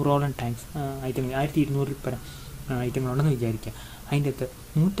 1300 tax ഐറ്റങ്ങൾ, 1200 പരം ഐറ്റങ്ങളുണ്ടെന്ന് വിചാരിക്കുക. അതിൻ്റെ അകത്ത്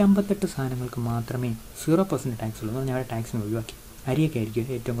 158 സാധനങ്ങൾക്ക് മാത്രമേ 0% ടാക്സ് ഉള്ളൂ. എന്ന് പറഞ്ഞാൽ ടാക്സിന് ഒഴിവാക്കി. അരിയൊക്കെ ആയിരിക്കും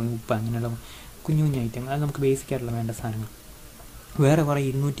ഏറ്റവും കൂടുതൽ, ഉപ്പ് അങ്ങനെയുള്ള കുഞ്ഞു കുഞ്ഞു ഐറ്റങ്ങൾ, അത് നമുക്ക് ബേസിക് ആയിട്ടുള്ള വേണ്ട സാധനങ്ങൾ. വേറെ കുറേ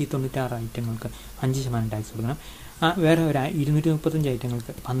 296 ഐറ്റങ്ങൾക്ക് 5% ടാക്സ് കൊടുക്കണം. വേറെ ഒരു 235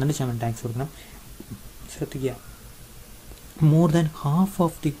 ഐറ്റങ്ങൾക്ക് 12% ടാക്സ് കൊടുക്കണം. ശ്രദ്ധിക്കുക, more than half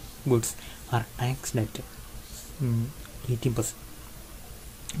of the goods are taxed at 18%.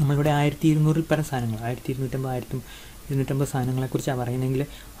 നമ്മളിവിടെ 1200 പരം സാധനങ്ങൾ, 1250, 1250 സാധനങ്ങളെക്കുറിച്ചാണ് പറയുന്നതെങ്കിൽ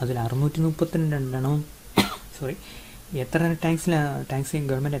അതിൽ 632 എത്ര ടാക്സ്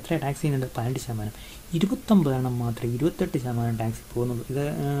ഗവൺമെൻറ് എത്ര ടാക്സ് ചെയ്യുന്നുണ്ട്? 18%. 29 മാത്രമേ 28% ടാക്സ് പോകുന്നുള്ളൂ. ഇത്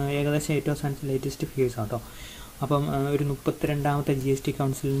ഏകദേശം ഏറ്റവും അവസാനത്തെ ലേറ്റസ്റ്റ് ഫിഗേഴ്സ് ആട്ടോ. അപ്പം ഒരു 32ാമത്തെ GST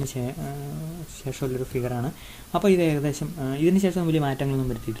കൗൺസിലിന് ശേഷമുള്ളൊരു ഫിഗറാണ്. അപ്പോൾ ഇത് ഏകദേശം ഇതിന് ശേഷം വലിയ മാറ്റങ്ങളൊന്നും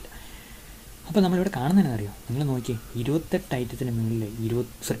വരുത്തിയിട്ടില്ല. അപ്പോൾ നമ്മളിവിടെ കാണുന്നതിന് അറിയാം, നിങ്ങൾ നോക്കിയേ, 28 ഐറ്റത്തിന് മുകളിൽ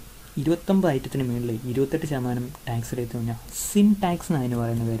 29 ഐറ്റത്തിന് മുകളിൽ 28% ടാക്സ് റേറ്റ് പറഞ്ഞാൽ സിൻ ടാക്സ് എന്ന് അതിന്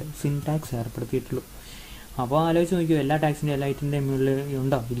പറയുന്ന പേര്, സിൻ ടാക്സ് ഏർപ്പെടുത്തിയിട്ടുള്ളൂ. അപ്പോൾ ആലോചിച്ച് നോക്കിയോ, എല്ലാ ടാക്സിൻ്റെ എല്ലാ ഐറ്റത്തിൻ്റെ മുകളിൽ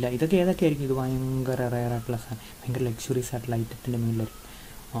ഉണ്ടോ? ഇല്ല. ഇതൊക്കെ ഏതൊക്കെ ആയിരിക്കും? ഇത് ഭയങ്കര റെയർ ആയിട്ടുള്ള സാധനം, ഭയങ്കര ലക്ഷറീസ് ആയിട്ടുള്ള ഐറ്റത്തിൻ്റെ മുകളിലായിരിക്കും.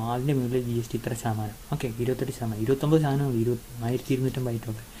 അതിൻ്റെ മുകളിൽ GST ഇത്ര ശതമാനം. ഓക്കെ, 28%. 29% 1250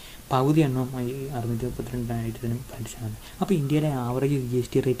 ഐറ്റമുണ്ട്. പകുതി എണ്ണം 632 ഐറ്റത്തിനും 18%. അപ്പോൾ ഇന്ത്യയിലെ ആവറേജ്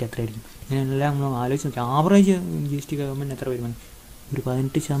GST റേറ്റ് എത്രയായിരിക്കും? ഇങ്ങനെയെല്ലാം നമ്മൾ ആലോചിച്ച് നോക്കി, ആവറേജ് GST ഗവൺമെൻറ് എത്ര വരുമാനം? ഒരു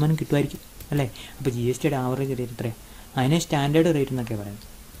 18% കിട്ടുമായിരിക്കും അല്ലേ? അപ്പോൾ GSTയുടെ ആവറേജ് റേറ്റ് എത്രയാണ്? അതിനെ സ്റ്റാൻഡേർഡ് റേറ്റ് എന്നൊക്കെ പറയുന്നത്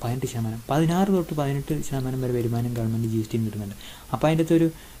 18%. 16 തൊട്ട് 18% വരെ വരുമാനം ഗവൺമെൻറ് GST കിട്ടുന്നുണ്ട്. അപ്പോൾ അതിൻ്റെ അകത്ത് ഒരു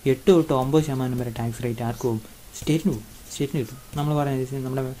 8 തൊട്ട് 9% വരെ ടാക്സ് റേറ്റ് ആർക്ക് പോകും? സ്റ്റേറ്റിന് പോകും. സ്റ്റേറ്റിന് കിട്ടും. നമ്മൾ പറയുന്നത്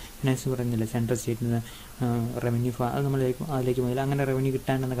നമ്മുടെ ഫിനാൻസ് പറയുന്നില്ല, സെൻട്രൽ സ്റ്റേറ്റിൽ നിന്ന് റവന്യൂ അത് അതിലേക്ക് പോയില്ല, അങ്ങനെ റവന്യൂ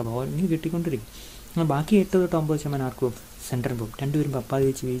കിട്ടാണ്ടെന്നൊക്കെ ഇങ്ങനെ കിട്ടിക്കൊണ്ടിരിക്കും. ബാക്കി 8 തൊട്ട് 9% ആർക്ക് പോകും? സെൻട്രൽ പോകും. രണ്ടുപേരും പപ്പാതി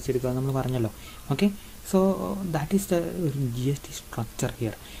വെച്ച് വീതിച്ചെടുക്കുക നമ്മൾ പറഞ്ഞല്ലോ. Okay, so that is the GST structure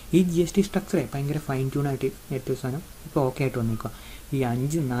here. ഈ GST സ്ട്രക്ചറെ ഭയങ്കര ഫൈൻ ട്യൂണായിട്ട് ഏറ്റവും സാധനം ഇപ്പോൾ ഓക്കെ ആയിട്ട് വന്നിരിക്കുക. ഈ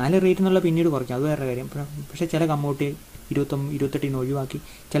 4 റേറ്റ് എന്നുള്ള പിന്നീട് കുറയ്ക്കും, അത് വേറെ കാര്യം. പക്ഷേ ചില കമ്മോട്ടി 28 ഒഴിവാക്കി,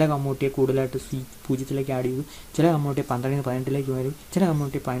 ചില കമ്മോട്ടിയെ കൂടുതലായിട്ട് 0 ആഡ് ചെയ്തു, ചില കമ്മോട്ടിയെ 12 18 മാറ്റി, ചില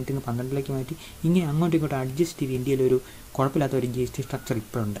കമ്മോട്ടിയെ 18 12 മാറ്റി, ഇങ്ങനെ അങ്ങോട്ടും ഇങ്ങോട്ടും അഡ്ജസ്റ്റ് ചെയ്ത് ഇന്ത്യയിലൊരു കുഴപ്പമില്ലാത്ത ഒരു GST സ്ട്രക്ചർ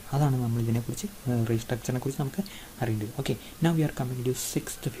ഇപ്പോഴുണ്ട്. അതാണ് നമ്മൾ ഇതിനെക്കുറിച്ച് റേറ്റ് സ്ട്രക്ചറിനെ കുറിച്ച് നമുക്ക് അറിയേണ്ടത്. Okay, now we are coming to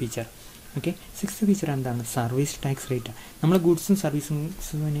 6th feature. Okay, 6th feature എന്താണ്? Service tax rate. നമ്മൾ ഗുഡ്സും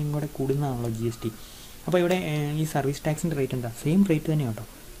സർവീസിനെയും കൂടെ കൂടുന്നതാണല്ലോ GST. അപ്പോൾ ഇവിടെ ഈ സർവീസ് ടാക്സിൻ്റെ റേറ്റ് എന്താ? സെയിം റേറ്റ് തന്നെയാണ് കേട്ടോ,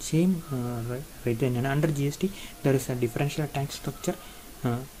 സെയിം റേറ്റ് തന്നെയാണ്. Under GST there is A differential tax structure,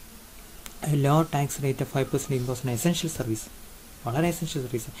 low tax rate of 5% impose on essential service. വളരെ എസെൻഷ്യൽ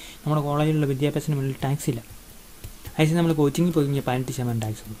സർവീസ്. നമ്മുടെ കോളേജിലുള്ള വിദ്യാഭ്യാസത്തിന് മുന്നിൽ ടാക്സ് ഇല്ല. അതിന് നമ്മൾ കോച്ചിങ്ങിൽ പോയി കഴിഞ്ഞാൽ 18%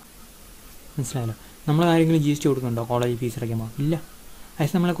 ടാക്സ് കൊടുക്കും. മനസ്സിലായല്ലോ? നമ്മൾ ആരെങ്കിലും GST കൊടുക്കുന്നുണ്ടോ കോളേജ് ഫീസ് അടയ്ക്കുമ്പോൾ? ഇല്ല.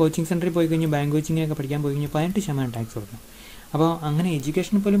 അതിന് നമ്മൾ കോച്ചിങ് സെൻറ്ററിൽ പോയി കഴിഞ്ഞാൽ ബാങ്ക് കോച്ചിങ്ങൊക്കെ പഠിക്കാൻ പോയി കഴിഞ്ഞാൽ 18% ടാക്സ് കൊടുക്കണം. അപ്പോൾ അങ്ങനെ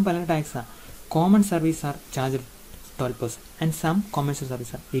എഡ്യൂക്കേഷനിൽ പോലും പല ടാക്സാണ്. Common service R charge 12% and some commercial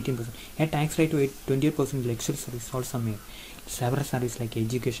services are 18%. A tax rate of 28% luxury service also made. Several services like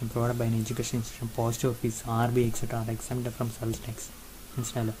education provided by an education institution, post office, RBI, etc. are exempted from service tax.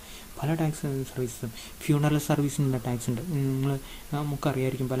 മനസ്സിലായല്ലോ? പല tax സർവീസും. Funeral സർവീസിനുള്ള tax ഉണ്ട്. നിങ്ങൾ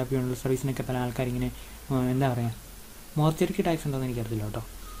നമുക്കറിയായിരിക്കും, പല funeral സർവീസിനൊക്കെ പല ആൾക്കാരിങ്ങനെ എന്താ പറയുക, മോർച്ചറിക്ക് ടാക്സ് ഉണ്ടോയെന്ന് എനിക്കറിയില്ല കേട്ടോ,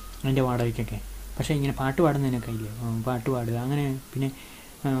 അതിൻ്റെ വാടകയ്ക്കൊക്കെ. പക്ഷേ ഇങ്ങനെ പാട്ട് പാടുന്നതിനൊക്കെ ഇല്ലേ, പാട്ട് പാടുക, അങ്ങനെ പിന്നെ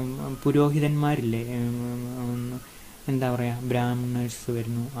പുരോഹിതന്മാരില്ലേ, എന്താ പറയുക, ബ്രാഹ്മണേഴ്സ്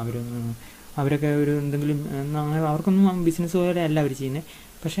വരുന്നു, അവരൊക്കെ ഒരു എന്തെങ്കിലും അവർക്കൊന്നും ബിസിനസ് പോലെ അല്ല അവർ ചെയ്യുന്നത്,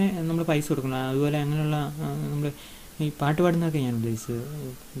 പക്ഷേ നമ്മൾ പൈസ കൊടുക്കണം. അതുപോലെ അങ്ങനെയുള്ള നമ്മൾ ഈ പാട്ട് പാടുന്നതൊക്കെ ഞാൻ ഉദ്ദേശിച്ചത്,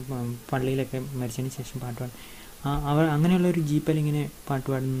 പള്ളിയിലൊക്കെ മരിച്ചതിന് ശേഷം പാട്ട് പാടും, അവർ അങ്ങനെയുള്ള ഒരു ജീപ്പിൽ ഇങ്ങനെ പാട്ട്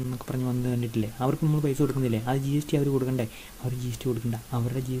പാടുന്നൊക്കെ പറഞ്ഞ് വന്ന് കണ്ടിട്ടില്ലേ, അവർക്ക് നമ്മൾ പൈസ കൊടുക്കുന്നില്ലേ, അത് GST അവർ കൊടുക്കണ്ടേ? അവർ GST കൊടുക്കണ്ട,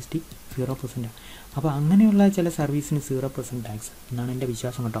 അവരുടെ GST 0%. അപ്പോൾ അങ്ങനെയുള്ള ചില സർവീസിന് 0% ടാക്സ് എന്നാണ് എൻ്റെ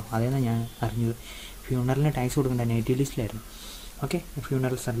വിശ്വാസം കേട്ടോ. അതേന്നാണ് ഞാൻ അറിഞ്ഞത്. ഫ്യൂണറലിന് ടാക്സ് കൊടുക്കണ്ട, നെഗറ്റീവ് ലിസ്റ്റിലായിരുന്നു. Okay,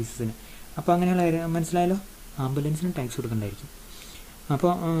 funeral സർവീസസിന്. അപ്പോൾ അങ്ങനെയുള്ള മനസ്സിലായല്ലോ. ആംബുലൻസിന് ടാക്സ് കൊടുക്കണ്ടായിരിക്കും.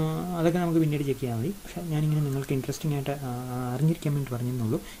 അപ്പോൾ അതൊക്കെ നമുക്ക് പിന്നീട് ചെക്ക് ചെയ്യാൻ മതി. പക്ഷേ ഞാനിങ്ങനെ നിങ്ങൾക്ക് ഇൻട്രസ്റ്റിംഗ് ആയിട്ട് അറിഞ്ഞിരിക്കാൻ വേണ്ടി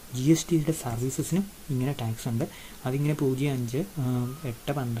പറഞ്ഞെന്നുള്ളൂ. GSTയുടെ സർവീസസിന് ഇങ്ങനെ ടാക്സ് ഉണ്ട്. അതിങ്ങനെ 0.5,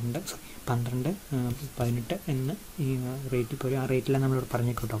 8, 12, 18 എന്ന് ഈ റേറ്റിൽ പോലും ആ റേറ്റിലാണ് നമ്മളിവിടെ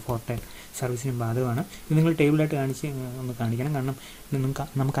പറഞ്ഞേക്കോട്ടോ. 4 ടയർ സർവീസിന് ബാധകമാണ്. ഇത് നിങ്ങൾ ടേബിളായിട്ട് ഒന്ന് കാണിക്കണം. കാരണം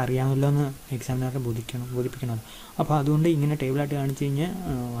നമുക്കറിയാമല്ലോ എന്ന് എക്സാമിനറെ ബോധിപ്പിക്കണമല്ലോ. അപ്പോൾ അതുകൊണ്ട് ഇങ്ങനെ ടേബിളായിട്ട് കാണിച്ചു കഴിഞ്ഞാൽ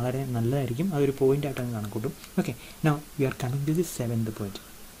വളരെ നല്ലതായിരിക്കും. അതൊരു പോയിൻ്റായിട്ട് അങ്ങ് കണക്കൂട്ടും. Okay, now we are coming to the 7th point.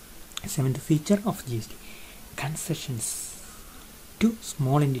 7th feature of GST. Concessions to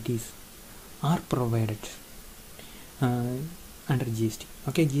small entities are provided under GST.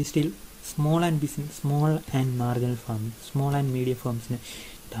 Okay, GST small and marginal firms, small and medium firmsന്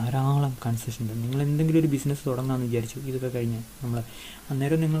ധാരാളം കൺസെഷൻ ഉണ്ട്. നിങ്ങൾ എന്തെങ്കിലും ഒരു business തുടങ്ങാമെന്ന് വിചാരിച്ചു, ഇതൊക്കെ കഴിഞ്ഞ്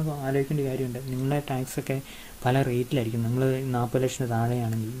അന്നേരം നിങ്ങൾ ആലോചിക്കേണ്ട കാര്യമുണ്ട്. നിങ്ങളുടെ ടാക്സൊക്കെ പല റേറ്റിലായിരിക്കും. നിങ്ങൾ 40 ലക്ഷത്തിന്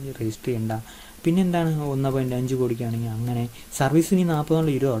താഴെയാണെങ്കിൽ രജിസ്റ്റർ ചെയ്യണ്ട. പിന്നെ എന്താണ് 1.5 കോടിക്കാണെങ്കിൽ അങ്ങനെ. സർവീസിന്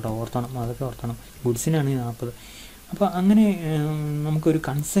 40 20 കേട്ടോ, ഓർത്തണം, അതൊക്കെ ഓർത്തണം. ഗുഡ്സിനാണെങ്കിൽ 40. അപ്പോൾ അങ്ങനെ നമുക്കൊരു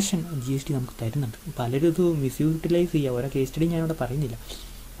കൺസെഷൻ GST നമുക്ക് തരുന്നുണ്ട്. പലരും ഇത് മിസ്യൂട്ടിലൈസ് ചെയ്യുക. ഓരോ കേസ് സ്റ്റഡി ഞാനിവിടെ പറയുന്നില്ല,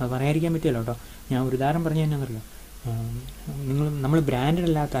 അത് പറയാതിരിക്കാൻ പറ്റില്ല കേട്ടോ. ഞാൻ ഒരു ഉദാഹരണം പറഞ്ഞു തന്നെ അറിയാം. നമ്മൾ ബ്രാൻഡഡ്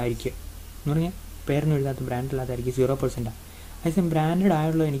അല്ലാത്തതായിരിക്കും എന്ന് പറഞ്ഞാൽ പേരൊന്നും എഴുതാത്ത ബ്രാൻഡ് അല്ലാത്തതായിരിക്കും 0%. അതേസമയം ബ്രാൻഡഡ്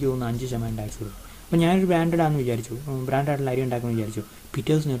ആയുള്ള എനിക്ക് തോന്നുന്നു 5% ടാക്സ് കൊടുക്കും. അപ്പോൾ ഞാനൊരു ബ്രാൻഡഡ് ആണെന്ന് വിചാരിച്ചു, ബ്രാൻഡായിട്ടുള്ള അരി ഉണ്ടാക്കുമെന്ന് വിചാരിച്ചു.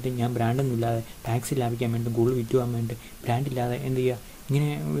 പിറ്റേ ദിവസം തൊട്ട് ഞാൻ ബ്രാൻഡൊന്നും ഇല്ലാതെ ടാക്സ് ലാഭിക്കാൻ വേണ്ടി കൂടുതൽ വിറ്റുവാൻ വേണ്ടി ബ്രാൻഡില്ലാതെ എന്ത് ചെയ്യുക, ഇങ്ങനെ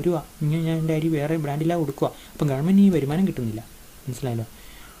ഇങ്ങനെ ഞാൻ എൻ്റെ അരി വേറെ ബ്രാൻഡില്ലാതെ കൊടുക്കുക. അപ്പോൾ ഗവൺമെൻറ് ഈ വരുമാനം കിട്ടുന്നില്ല. മനസ്സിലായല്ലോ?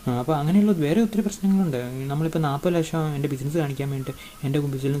 അപ്പോൾ അങ്ങനെയുള്ള വേറെ ഒത്തിരി പ്രശ്നങ്ങളുണ്ട്. നമ്മളിപ്പോൾ 40 ലക്ഷം എൻ്റെ ബിസിനസ് കാണിക്കാൻ വേണ്ടിയിട്ട്, എൻ്റെ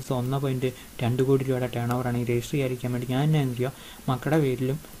ബിസിനസ് 1.2 കോടി രൂപയുടെ ടേൺ ഓവർ ആണെങ്കിൽ രജിസ്റ്റർ ചെയ്യാതിരിക്കാൻ വേണ്ടി ഞാൻ എന്നാ ചെയ്യുക, മക്കളുടെ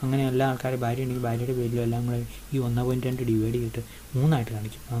പേരിലും അങ്ങനെ എല്ലാ ആൾക്കാർ ഭാര്യ ഉണ്ടെങ്കിൽ ഭാര്യയുടെ പേരിലും എല്ലാം കൂടെ ഈ 1.2 ഡിവൈഡ് ചെയ്തിട്ട് 3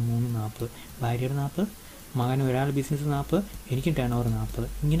 കാണിക്കും. ആ 3 40, ഭാര്യയുടെ 40, മകൻ ഒരാൾ ബിസിനസ് 40, എനിക്കും ടേൺ ഓവർ 40,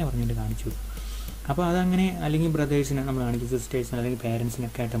 ഇങ്ങനെ പറഞ്ഞിട്ട് കാണിച്ചു. അപ്പോൾ അതങ്ങനെ, അല്ലെങ്കിൽ ബ്രദേഴ്സിനെ നമ്മൾ കാണിക്കും, സിസ്റ്റേഴ്സിന് അല്ലെങ്കിൽ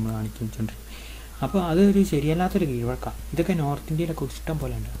പേരൻസിനൊക്കെ ആയിട്ട് നമ്മൾ കാണിച്ചുകൊണ്ടിരിക്കും. അപ്പോൾ അതൊരു ശരിയല്ലാത്തൊരു കീഴ്വഴക്കാണ്. ഇതൊക്കെ നോർത്ത് ഇന്ത്യയിലൊക്കെ ഇഷ്ടം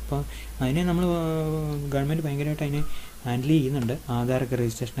പോലെ ഉണ്ട്. അപ്പോൾ അതിനെ നമ്മൾ ഗവൺമെൻറ് ഭയങ്കരമായിട്ട് അതിനെ ഹാൻഡിൽ ചെയ്യുന്നുണ്ട്, ആധാറൊക്കെ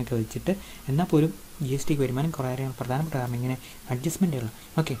രജിസ്ട്രേഷനൊക്കെ വെച്ചിട്ട്. എന്നാൽ പോലും GST വരുമാനം കുറയാൻ പ്രധാനപ്പെട്ട കാരണം ഇങ്ങനെ അഡ്ജസ്റ്റ്മെൻറ്റുകൾ.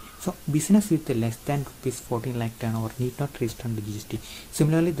 Okay, so business with less than ₹14 lakh turn over need not register under GST.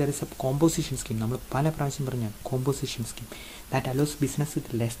 Similarly there is A composition scheme. നമ്മൾ പല പ്രാവശ്യം പറഞ്ഞ composition scheme that allows business with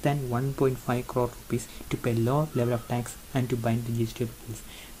less than 1.5 crore rupees to pay low level of tax and to bind the GST rules.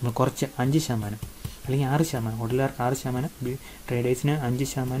 നമ്മൾ കുറച്ച് 5% അല്ലെങ്കിൽ 6%, ഹോട്ടലുകാർക്ക് 6%, ട്രേഡേഴ്സിന്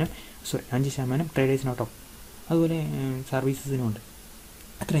 5%, ട്രേഡേഴ്സിനോട്ടോ. അതുപോലെ സർവീസസിനുമുണ്ട്.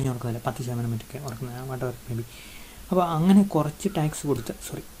 അത്രയും ഞാൻ ഓർക്കുന്നില്ല, 10% മറ്റൊക്കെ ഓർക്കുന്ന വാട്ടർ മേ ബി. അപ്പോൾ അങ്ങനെ കുറച്ച് ടാക്സ് കൊടുത്ത്,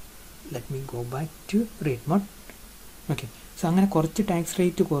 let me go back to rate mode. Okay, so അങ്ങനെ കുറച്ച് ടാക്സ്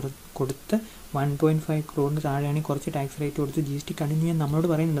റേറ്റ് കൊടുത്ത് 1.5 crore താഴെയാണെങ്കിൽ കുറച്ച് ടാക്സ് റേറ്റ് കൊടുത്ത് GST കണ്ടിന്യൂ ചെയ്യാൻ നമ്മളോട്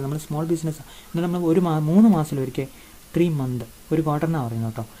പറയുന്നുണ്ട്. നമ്മൾ സ്മോൾ ബിസിനസ്സാണ്. എന്നാൽ നമ്മൾ 3 മാസത്തിലൊരിക്കൽ 3 month, ഒരു ക്വാർട്ടറിനാണ്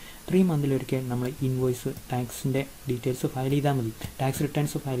പറയുന്നത് കേട്ടോ. 3 monthലൊരിക്കൽ നമ്മൾ ഇൻവോയ്സ് ടാക്സിൻ്റെ ഡീറ്റെയിൽസ് ഫയൽ ചെയ്താൽ മതി. ടാക്സ്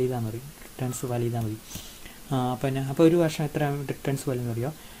റിട്ടേൺസ് ഫയൽ ചെയ്താൽ മതി. അപ്പോൾ ഒരു വർഷം എത്ര റിട്ടേൺസ് ഫയൽ എന്ന് അറിയോ?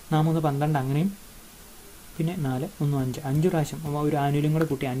 4, 3, 12 അങ്ങനെയും പിന്നെ 4 1 5 5 പ്രാവശ്യം ഒരു ആനുവലും കൂടെ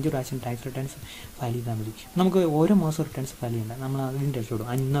കൂട്ടി 5 പ്രാവശ്യം ടാക്സ് റിട്ടേൺസ് ഫയൽ ചെയ്താൽ മതി. നമുക്ക് ഓരോ മാസം റിട്ടേൺസ് ഫയൽ ചെയ്യേണ്ട, നമ്മൾ അതിൻ്റെ രക്ഷപ്പെടും.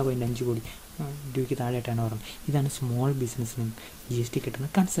 1.5 കോടി രൂപയ്ക്ക് താഴെയായിട്ടാണ് പറഞ്ഞത്. ഇതാണ് സ്മോൾ ബിസിനസ്സിന് GST കിട്ടുന്ന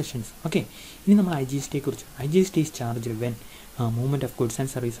കൺസെഷൻസ്. ഓക്കെ, ഇനി നമ്മൾ IGST-യെക്കുറിച്ച്. IGST is charged when movement of goods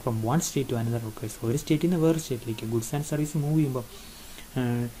and service from one state to another requires. ഒരു സ്റ്റേറ്റിൽ നിന്ന് വേറെ സ്റ്റേറ്റിലേക്ക് ഗുഡ്സ് ആൻഡ് സർവീസ് മൂവ് ചെയ്യുമ്പോൾ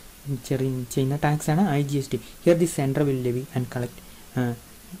ചെയ്യുന്ന ടാക്സാണ് IGST. Here the central will levy and collect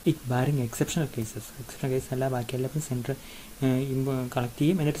it bearing exceptional cases. Exceptional case അല്ല, ബാക്കി എല്ലാവരും സെൻട്രൽ കളക്ട്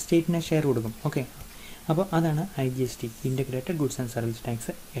ചെയ്യും, എന്നിട്ട് സ്റ്റേറ്റിനെ ഷെയർ കൊടുക്കും. ഓക്കെ, അപ്പോൾ അതാണ് IGST, integrated goods and service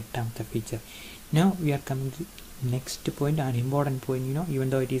tax, 8ാമത്തെ feature. Now we are coming to next point, an important point. Even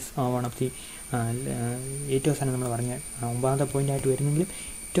though it is one of the ഏറ്റവും അവസാനം നമ്മൾ പറഞ്ഞ 9ാമത്തെ പോയിൻ്റ് ആയിട്ട് വരുന്നെങ്കിലും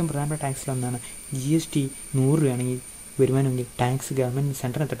ഏറ്റവും പ്രധാനപ്പെട്ട ടാക്സിലൊന്നാണ് GST. 100 രൂപയാണെങ്കിൽ വരുമാനമെങ്കിൽ ടാക്സ് ഗവൺമെൻറ്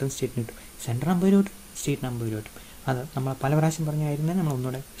സെൻട്രൽ എത്ര സ്റ്റേറ്റിന് കിട്ടും? സെൻട്രൽ 50 രൂപ കിട്ടും, സ്റ്റേറ്റിന് 50 രൂപ കിട്ടും. അത് നമ്മൾ പല പ്രാവശ്യം പറഞ്ഞായിരുന്നേ, നമ്മൾ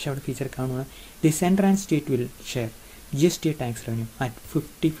ഒന്നുകൂടെ പക്ഷേ അവിടെ ഫീച്ചർ കാണുന്നത് the central and state will share GST tax revenue at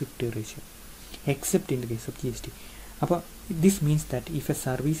 50-50 ratio except in the case of GST. അപ്പോൾ this means that if A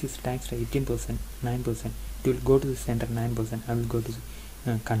service is taxed 18%, 9%, it will go to the center, 9% I will go to the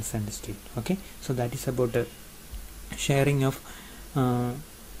concerned state. Okay, so that is about sharing of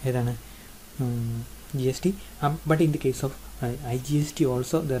ഏതാണ് GST. But in the case of IGST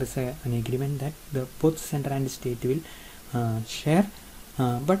also there is an agreement that the both center and state will share,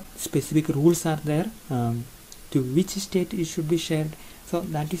 but specific rules are there to which state it should be shared. So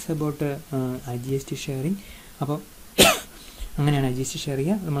that is about IGST sharing. അപ്പോൾ അങ്ങനെയാണ് IGST share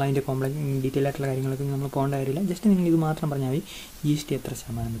ചെയ്യുക. നമ്മൾ അതിൻ്റെ detail ആയിട്ടുള്ള കാര്യങ്ങളൊക്കെ നമ്മൾ പോകേണ്ട കാര്യമില്ല. ജസ്റ്റ് നിങ്ങൾ ഇത് മാത്രം പറഞ്ഞാൽ മതി. GST എത്ര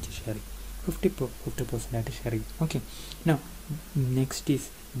ശതമാനം വെച്ച് ഷെയർ ചെയ്യും? 50% ആയിട്ട് ഷെയർ ചെയ്യും. Okay, now next is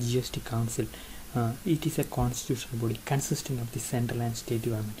GST council. It is a constitutional body consisting of the central and state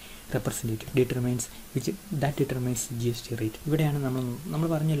government representative determines GST rate. ഇവിടെയാണ് നമ്മൾ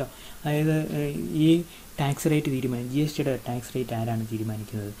പറഞ്ഞല്ലോ, അതായത് ഈ ടാക്സ് റേറ്റ് GSTയുടെ ടാക്സ് റേറ്റ് ആരാണ്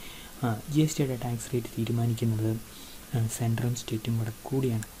തീരുമാനിക്കുന്നത്? GSTയുടെ ടാക്സ് റേറ്റ് തീരുമാനിക്കുന്നത് സെൻട്രലും സ്റ്റേറ്റും കൂടെ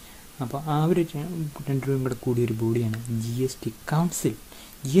കൂടിയാണ്. അപ്പോൾ ആ ഒരു രണ്ടും കൂടെ കൂടിയ ഒരു ബോഡിയാണ് GST council.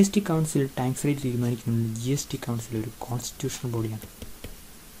 GST council tax rate തീരുമാനിക്കുന്നത് GST കൗൺസിൽ ഒരു കോൺസ്റ്റിറ്റ്യൂഷണൽ ബോഡിയാണ്.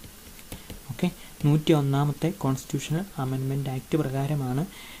 ഓക്കെ, 101ാമത്തെ കോൺസ്റ്റിറ്റ്യൂഷണൽ അമെൻമെൻറ്റ് ആക്ട് പ്രകാരമാണ്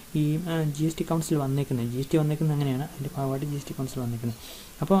ഈ GST കൗൺസിൽ വന്നേക്കുന്നത്. GST വന്നേക്കുന്നത് അങ്ങനെയാണ്, അതിൻ്റെ ഭാഗമായിട്ട് GST കൗൺസിൽ വന്നേക്കുന്നത്.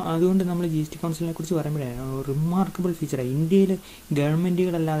 അപ്പോൾ അതുകൊണ്ട് നമ്മൾ GST കൗൺസിലിനെ കുറിച്ച് പറയുമ്പോഴാണ് റിമാർക്കബിൾ ഫീച്ചറാണ്. ഇന്ത്യയിൽ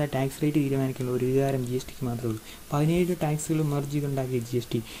ഗവൺമെൻറ്റുകളല്ലാതെ ടാക്സ് റേറ്റ് തീരുമാനിക്കുന്ന ഒരു അധികാരം GSTക്ക് മാത്രമേ ഉള്ളൂ. 17 ടാക്സുകൾ മെർജ് ചെയ്തുണ്ടാക്കിയ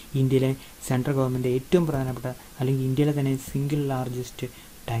GST ഇന്ത്യയിലെ സെൻട്രൽ ഗവൺമെൻറ് ഏറ്റവും പ്രധാനപ്പെട്ട, അല്ലെങ്കിൽ ഇന്ത്യയിലെ തന്നെ സിംഗിൾ ലാർജസ്റ്റ്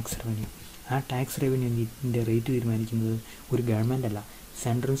ടാക്സ് റവന്യൂ. ആ ടാക്സ് റവന്യൂവിൻ്റെ റേറ്റ് തീരുമാനിക്കുന്നത് ഒരു ഗവൺമെൻറ് അല്ല,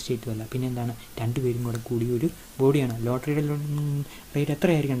 സെൻട്രലും സ്റ്റേറ്റും അല്ല, പിന്നെ എന്താണ്, രണ്ടുപേരും കൂടെ കൂടിയ ഒരു ബോഡിയാണ്. ലോട്ടറിയുടെ റേറ്റ്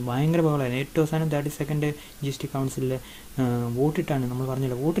എത്രയായിരിക്കണം? ഭയങ്കര ബഹളമായിരുന്നു. ഏറ്റവും അവസാനം 32nd GST കൗൺസിലിൽ വോട്ടിട്ടാണ്, നമ്മൾ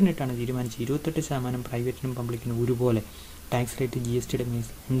പറഞ്ഞല്ലോ, വോട്ടിനിട്ടാണ് തീരുമാനിച്ചത് 28% പ്രൈവറ്റിനും പബ്ലിക്കിനും ഒരുപോലെ ടാക്സ് റേറ്റ് GSTയുടെ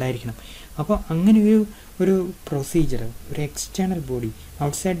മീൻസ് ഉണ്ടായിരിക്കണം. അപ്പോൾ അങ്ങനെ ഒരു പ്രൊസീജിയർ, ഒരു external body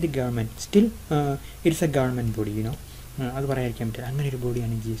outside the government, still it's A government body, അത് പറയാതിരിക്കാൻ പറ്റില്ല. അങ്ങനെ ഒരു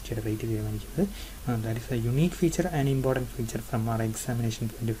ബോഡിയാണ് GSTയുടെ റേറ്റ് തീരുമാനിക്കുന്നത്. That is A unique feature and important feature from our examination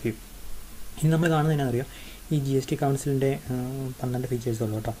point of view. ഇനി നമ്മൾ കാണുന്നതിനറിയാം, ഈ GST കൗൺസിലിൻ്റെ 12 ഫീച്ചേഴ്സ്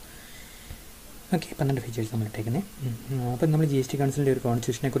ഉള്ളൂ കേട്ടോ. ഓക്കെ, 12 ഫീച്ചേഴ്സ് നമ്മൾ ഇട്ടേക്കുന്നത്. അപ്പം നമ്മൾ GST കൗൺസിലിൻ്റെ ഒരു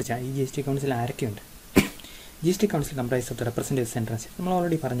കോൺസ്റ്റിറ്റ്യൂഷനെ കുറിച്ചാണ്. ഈ GST കൗൺസിൽ ആരൊക്കെയുണ്ട്? GST council comprise of the representative central state. നമ്മൾ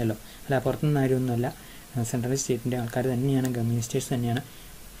ഓൾറെഡി പറഞ്ഞല്ലോ, അല്ല പുറത്തുനിന്ന് ആരുമൊന്നുമല്ല, സെൻട്രൽ സ്റ്റേറ്റിൻ്റെ ആൾക്കാർ തന്നെയാണ്, മിനിസ്റ്റേഴ്സ് തന്നെയാണ്.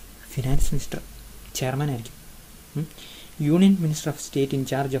 ഫിനാൻസ് മിനിസ്റ്റർ ചെയർമാൻ ആയിരിക്കും. Union minister of state in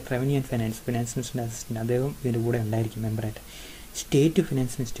charge of revenue and finance മിനിസ്റ്ററിൻ്റെ assistant, അദ്ദേഹം ഇതിൻ്റെ കൂടെ ഉണ്ടായിരിക്കും മെമ്പറായിട്ട്. State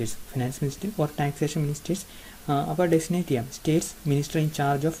finance minister or taxation ministers. അപ്പോൾ ഡെസിഗ്നേറ്റ് ചെയ്യാം States minister in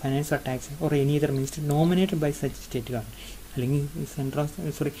charge of finance or tax or any other minister nominated by such state government. അല്ലെങ്കിൽ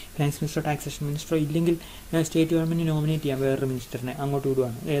finance മിനിസ്റ്ററോ taxation മിനിസ്റ്ററോ ഇല്ലെങ്കിൽ state government nominate ചെയ്യാം വേറൊരു മിനിസ്റ്ററിനെ, അങ്ങോട്ട്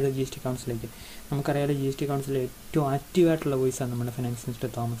വിടുവാണ് ഏത് GST കൗൺസിലേക്ക്. നമുക്കറിയാലോ GST കൗൺസിലിൽ ഏറ്റവും ആക്റ്റീവായിട്ടുള്ള വോയിസാണ് നമ്മുടെ ഫിനാൻസ്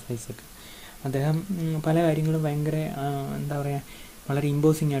മിനിസ്റ്റർ തോമസ് ഐസക്. അദ്ദേഹം പല കാര്യങ്ങളും ഭയങ്കര എന്താ പറയുക, വളരെ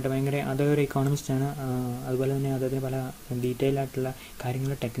ഇമ്പോസിംഗ് ആയിട്ട് ഭയങ്കര, അതൊരു എക്കോണമിസ്റ്റാണ്. അതുപോലെ തന്നെ അദ്ദേഹത്തിന് പല ഡീറ്റെയിൽ ആയിട്ടുള്ള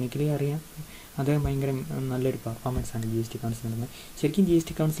കാര്യങ്ങൾ ടെക്നിക്കലി അറിയാം. അദ്ദേഹം ഭയങ്കര നല്ലൊരു പെർഫോമൻസാണ് GST കൗൺസിൽ നടന്നത്. ശരിക്കും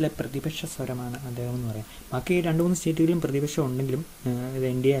GST കൗൺസിലെ പ്രതിപക്ഷ സ്വരമാണ് അദ്ദേഹം എന്ന് പറയാം. ബാക്കി 2-3 സ്റ്റേറ്റുകളിലും പ്രതിപക്ഷം ഉണ്ടെങ്കിലും, ഇത്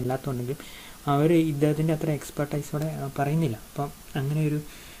NDA അല്ലാത്തതുണ്ടെങ്കിലും അവർ ഇദ്ദേഹത്തിൻ്റെ അത്ര എക്സ്പെർട്ടൈസോടെ പറയുന്നില്ല. അപ്പം അങ്ങനെ ഒരു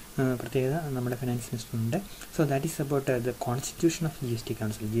പ്രത്യേകത നമ്മുടെ finance മിനിസ്റ്ററിനുണ്ട്. So that is about the constitution of GST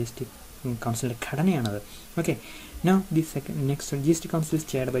council. GST കൗൺസിലിൻ്റെ ഘടനയാണത്. Okay, now the next GST council is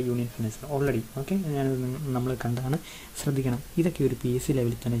chaired by union finance already. Okay, നമ്മൾ കണ്ടതാണ്, ശ്രദ്ധിക്കണം. ഇതൊക്കെ ഒരു PSC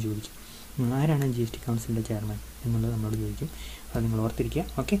ലെവലിൽ തന്നെ ചോദിക്കും. ആരാണ് GST കൗൺസിലിൻ്റെ ചെയർമാൻ എന്നുള്ളത് നമ്മളോട് ചോദിക്കും, അത് നിങ്ങൾ ഓർത്തിരിക്കുക.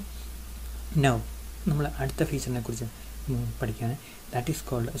 ഓക്കെ, നൗ നമ്മൾ അടുത്ത ഫീച്ചറിനെ കുറിച്ച് പഠിക്കാൻ. ദാറ്റ് ഈസ്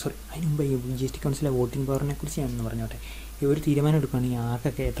കോൾഡ് അതിന് മുമ്പ് ഈ GST കൗൺസിലെ വോട്ടിംഗ് പവറിനെ കുറിച്ച് ഞാനൊന്ന് പറഞ്ഞോട്ടെ. ഈ ഒരു തീരുമാനം എടുക്കുകയാണെങ്കിൽ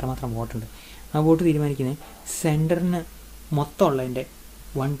ആർക്കൊക്കെ എത്രമാത്രം വോട്ടുണ്ട്, ആ വോട്ട് തീരുമാനിക്കുന്നത് സെൻറ്ററിന് മൊത്തം ഉള്ളതിൻ്റെ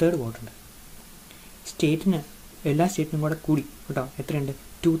 1/3 വോട്ടുണ്ട്. സ്റ്റേറ്റിന് എല്ലാ സ്റ്റേറ്റിനും കൂടി കേട്ടോ എത്രയുണ്ട്,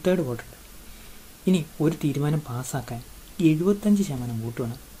 2/3 വോട്ടുണ്ട്. ഇനി ഒരു തീരുമാനം പാസ്സാക്കാൻ 75% വോട്ട്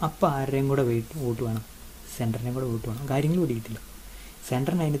വേണം. അപ്പോൾ ആരുടെയും കൂടെ വോട്ട് വേണം, സെൻറ്ററിൻ്റെയും കൂടെ വോട്ട് വേണം. കാര്യങ്ങൾ പിടിക്കിട്ടില്ല.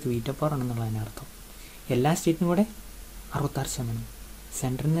 സെൻറ്ററിന് അതിൻ്റെ വീറ്റോ പവർ ആണെന്നുള്ളതിന് അർത്ഥം. എല്ലാ സ്റ്റേറ്റിനും കൂടെ 66%,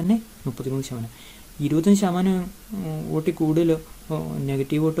 സെൻറ്ററിന് തന്നെ 33%. 25% വോട്ടിൽ കൂടുതൽ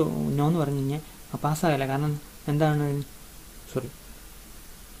നെഗറ്റീവ് വോട്ട് നോ എന്ന് പറഞ്ഞു കഴിഞ്ഞാൽ പാസ്സാകില്ല. കാരണം എന്താണ്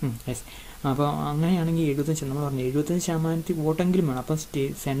യെസ്. അപ്പോൾ അങ്ങനെയാണെങ്കിൽ 75 നമ്മൾ പറഞ്ഞു 75% വോട്ടെങ്കിലും വേണം. അപ്പം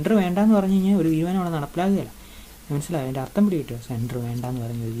സെൻറ്റർ വേണ്ടാന്ന് പറഞ്ഞു കഴിഞ്ഞാൽ ഒരു തീരുമാനം അവിടെ നടപ്പിലാകുകയില്ല. മനസ്സിലായോ? അതിൻ്റെ അർത്ഥം പിടികിട്ടുക. സെൻറ്റർ വേണ്ടാന്ന്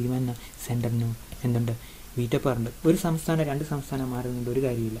പറഞ്ഞു ഒരു തീരുമാനം സെൻറ്ററിന് എന്തുണ്ട്, വീറ്റോ പവർ ഉണ്ട്. ഒരു സംസ്ഥാനം 2 സംസ്ഥാനം മാറുന്നുണ്ട്, ഒരു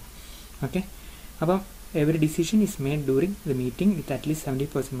കാര്യമില്ല. ഓക്കെ. അപ്പം every decision is made during the meeting with at least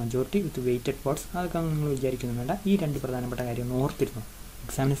 70% majority with weighted votes. അതൊക്കെ നിങ്ങൾ വിചാരിക്കുന്നു വേണ്ട. ഈ 2 പ്രധാനപ്പെട്ട കാര്യം ഒന്ന് ഓർത്തിരുന്നു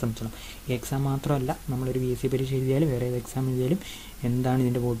എക്സാമിനെ സംബന്ധിച്ചോളം. ഈ എക്സാം മാത്രമല്ല, നമ്മളൊരു BSc പരീക്ഷ എഴുതിയാലും വേറെ ഏത് എക്സാം എഴുതിയാലും എന്താണ്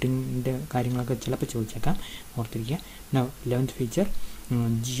ഇതിൻ്റെ വോട്ടിങ്ങിൻ്റെ കാര്യങ്ങളൊക്കെ ചിലപ്പോൾ ചോദിച്ചേക്കാം, ഓർത്തിരിക്കുക. Now 11th feature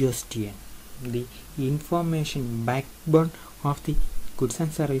GSTN, the information backbone of the goods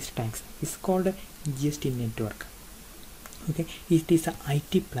and service tax is called GST network. Okay, it is a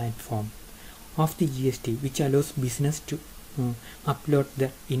IT platform of the GST which allows business to upload the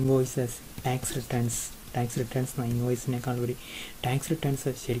invoices, tax returns ഇൻവോയ്സിനേക്കാൾ ഒരു tax returns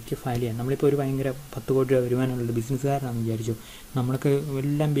ശരിക്കും file ചെയ്യാം. നമ്മളിപ്പോൾ ഒരു ഭയങ്കര 10 കോടി രൂപ വരുമാനമുള്ളത് ബിസിനസ്സുകാരനാണെന്ന് വിചാരിച്ചു. നമ്മൾക്ക്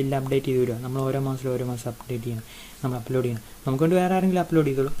എല്ലാം ബില്ല് അപ്ഡേറ്റ് ചെയ്ത് വരിക. നമ്മൾ ഓരോ മാസം അപ്ഡേറ്റ് ചെയ്യണം, നമ്മൾ അപ്ലോഡ് ചെയ്യണം. നമുക്കൊണ്ട് വേറെ ആരെങ്കിലും അപ്ലോഡ്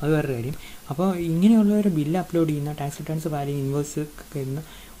ചെയ്തോളൂ, അത് വേറെ കാര്യം. അപ്പോൾ ഇങ്ങനെയുള്ളവർ ബില്ല് അപ്ലോഡ് ചെയ്യുന്ന, ടാക്സ് റിട്ടേൺസ് ഫയൽ ചെയ്യുന്ന, ഇൻവോയ്സ് ചെയ്യുന്ന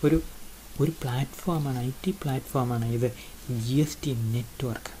ഒരു പ്ലാറ്റ്ഫോമാണ്, IT പ്ലാറ്റ്ഫോമാണ് ഇത് GST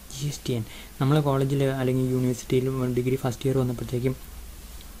നെറ്റ്വർക്ക്, GSTN. നമ്മൾ കോളേജിൽ അല്ലെങ്കിൽ യൂണിവേഴ്സിറ്റിയിൽ ഡിഗ്രി ഫസ്റ്റ് ഇയർ വന്നപ്പോഴത്തേക്കും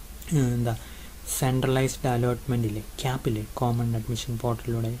സെൻട്രലൈസ്ഡ് അലോട്ട്മെൻ്റ് ഇല്ലേ, ക്യാപ്പില്ലേ, കോമൺ അഡ്മിഷൻ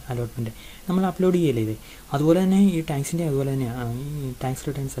പോർട്ടലിലൂടെ അലോട്ട്മെൻറ്റ് നമ്മൾ അപ്ലോഡ് ചെയ്യല്ലേ ഇത്. അതുപോലെ തന്നെ ഈ ടാക്സിൻ്റെ അതുപോലെ തന്നെ ഈ ടാക്സ്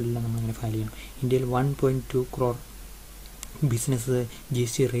റിട്ടേൺസ് എല്ലാം നമ്മളിങ്ങനെ ഫയൽ ചെയ്യണം. ഇന്ത്യയിൽ 1.2 crore ബിസിനസ്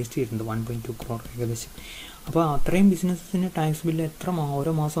GST രജിസ്റ്റർ ചെയ്തിട്ടുണ്ട്, 1.2 crore ഏകദേശം. അപ്പോൾ അത്രയും ബിസിനസ്സിന് ടാക്സ് ബില്ല്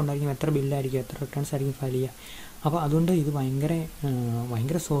ഓരോ മാസം ഉണ്ടായിരിക്കും, എത്ര ബില്ലായിരിക്കും, എത്ര റിട്ടേൺസ് ആയിരിക്കും ഫയൽ ചെയ്യുക. അപ്പോൾ അതുകൊണ്ട് ഇത്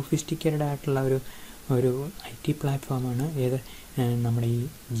ഭയങ്കര സോഫിസ്റ്റിക്കേറ്റഡ് ആയിട്ടുള്ള ഒരു IT പ്ലാറ്റ്ഫോമാണ് ഏത് നമ്മുടെ ഈ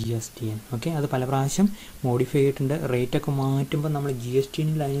GSTN. ഓക്കെ, അത് പല പ്രാവശ്യം മോഡിഫൈ ചെയ്തിട്ടുണ്ട്. റേറ്റൊക്കെ മാറ്റുമ്പോൾ നമ്മൾ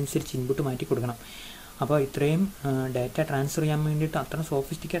GSTNൽ അതിനനുസരിച്ച് ഇൻപുട്ട് മാറ്റി കൊടുക്കണം. അപ്പോൾ ഇത്രയും ഡാറ്റ ട്രാൻസ്ഫർ ചെയ്യാൻ വേണ്ടിയിട്ട് അത്ര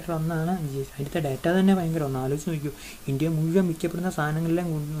സോഫിസ്റ്റിക്കേറ്റഡ് ഒന്നാണ് അതിലത്തെ ഡാറ്റ തന്നെ ഭയങ്കര. ഒന്ന് ആലോചിച്ച് നോക്കൂ, ഇന്ത്യ മുഴുവൻ വിൽക്കപ്പെടുന്ന സാധനങ്ങളിലെ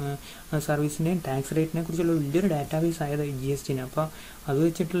സർവീസിൻ്റെയും ടാക്സ് റേറ്റിനെ കുറിച്ചുള്ള വലിയൊരു ഡാറ്റാബേസ് ആയത് GSTN. അപ്പോൾ അത്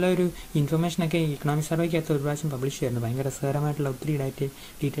വെച്ചിട്ടുള്ള ഒരു ഇൻഫർമേഷനൊക്കെ ഇക്കണോമിക് സർവേക്കകത്ത് ഒരു പ്രാവശ്യം പബ്ലിഷ് ചെയ്യുന്നു. ഭയങ്കര രസകരമായിട്ടുള്ള ഒത്തിരി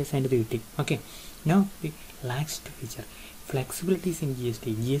ഡീറ്റെയിൽസ് അതിൻ്റെ കിട്ടി. Okay, now the last feature ഫ്ലെക്സിബിലിറ്റീസ് in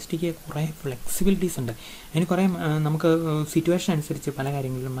GSTക്ക് കുറേ ഫ്ലെക്സിബിലിറ്റീസ് ഉണ്ട്. അതിന് കുറേ നമുക്ക് സിറ്റുവേഷൻ അനുസരിച്ച് പല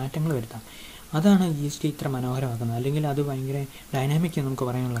കാര്യങ്ങളിലും മാറ്റങ്ങൾ വരുത്താം. അതാണ് GST ഇത്ര മനോഹരമാക്കുന്നത്, അല്ലെങ്കിൽ അത് ഭയങ്കര ഡൈനാമിക് എന്ന് നമുക്ക്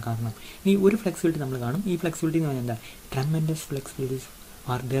പറയാനുള്ള കാരണം. ഈ ഒരു ഫ്ലെക്സിബിലിറ്റി നമ്മൾ കാണും. ഈ ഫ്ലെക്സിബിലിറ്റി എന്ന് പറഞ്ഞാൽ എന്താ, tremendous ഫ്ലെക്സിബിലിറ്റീസ്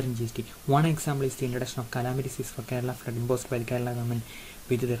are there in GST. One example is the introduction of calamities for Kerala flood imposed by the Kerala government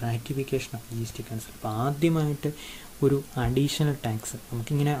with the ratification of GST council. അപ്പോൾ ആദ്യമായിട്ട് ഒരു അഡീഷണൽ ടാക്സ്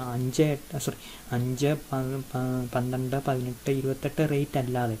നമുക്കിങ്ങനെ 5, 12, 18, 28 റേറ്റ്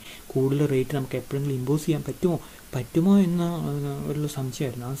അല്ലാതെ കൂടുതൽ റേറ്റ് നമുക്ക് എപ്പോഴെങ്കിലും ഇമ്പോസ് ചെയ്യാൻ പറ്റുമോ എന്ന ഒരു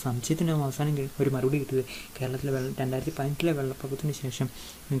സംശയമായിരുന്നു. ആ സംശയത്തിന് അവസാനം ഒരു മറുപടി കിട്ടിയത് കേരളത്തിലെ 2015 വെള്ളപ്പൊക്കത്തിന് ശേഷം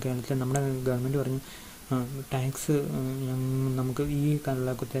കേരളത്തിൽ നമ്മുടെ ഗവൺമെൻറ് പറഞ്ഞു ടാക്സ് നമുക്ക് ഈ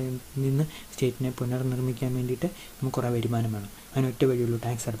വെള്ളപ്പൊക്കത്തിൽ നിന്ന് സ്റ്റേറ്റിനെ പുനർനിർമ്മിക്കാൻ വേണ്ടിയിട്ട് നമുക്ക് കുറേ വരുമാനം വേണം, അതിനൊറ്റ വഴിയുള്ളൂ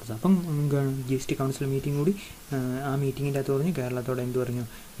ടാക്സ് അടക്കുക. അപ്പം GST കൗൺസിൽ മീറ്റിംഗ് കൂടി, ആ മീറ്റിങ്ങിൻ്റെ അകത്ത് പറഞ്ഞു കേരളത്തോട് എന്ത് പറഞ്ഞു,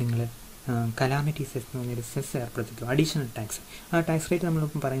 നിങ്ങൾ കലാമിറ്റി സെസ് എന്ന് പറഞ്ഞൊരു സെസ് ഏർപ്പെടുത്തിക്കും, അഡീഷണൽ ടാക്സ്. ആ ടാക്സ് റേറ്റ്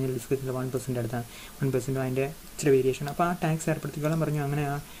നമ്മളിപ്പം പറയുന്നത് ഡിസ്കസിൻ്റെ 1% അടുത്താണ്, 1% അതിൻ്റെ ഇച്ചിരി വേരിയേഷൻ. അപ്പോൾ ആ ടാക്സ് ഏർപ്പെടുത്തിക്കോളാൻ പറഞ്ഞു. അങ്ങനെ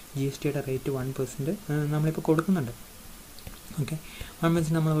ആ GSTയുടെ റേറ്റ് 1% നമ്മളിപ്പോൾ കൊടുക്കുന്നുണ്ട്. ഓക്കെ,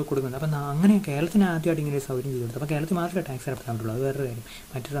 1% നമ്മൾ കൊടുക്കുന്നുണ്ട്. അപ്പം അങ്ങനെ കേരളത്തിന് ആദ്യമായിട്ട് ഇങ്ങനെ ഒരു സൗകര്യം ചെയ്ത് കൊടുത്തു. അപ്പോൾ കേരളത്തിൽ മാത്രമേ ടാക്സ് ഏർപ്പെടുത്താൻ പറ്റുള്ളൂ, അത് വേറെ കാര്യം.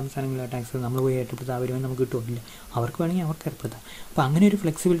 മറ്റു സംസ്ഥാനങ്ങളിലെ ടാക്സ് നമ്മൾ പോയി ഏർപ്പെടുത്താൻ വരുമ്പോൾ നമുക്ക് കിട്ടുമില്ല, അവർക്ക് വേണമെങ്കിൽ അവർക്ക് ഏർപ്പെടുത്താം. അപ്പോൾ അങ്ങനെ ഒരു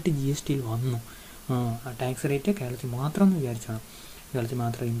ഫ്ലെക്സിബിലിറ്റി GSTയിൽ വന്നു. ടാക്സ് റേറ്റ് കേരളത്തിൽ മാത്രം എന്ന് വിചാരിച്ചാണ്, കേരളത്തിൽ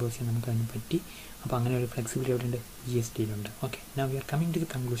മാത്രം ഇമ്പോസ് ചെയ്യാൻ നമുക്ക് അതിന് പറ്റി. അപ്പോൾ അങ്ങനെ ഒരു ഫ്ലെക്സിബിലിറ്റി എവിടെ ഉണ്ട്, GSTയിലുണ്ട്. Okay, now we are coming to the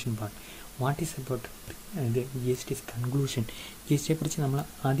conclusion part. What is about the GST's conclusion? GSTയെക്കുറിച്ച് നമ്മൾ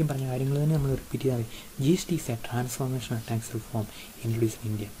ആദ്യം പറഞ്ഞ കാര്യങ്ങൾ തന്നെ നമ്മൾ റിപ്പീറ്റ് ചെയ്താൽ മതി. GST is a transformational tax reform introduced in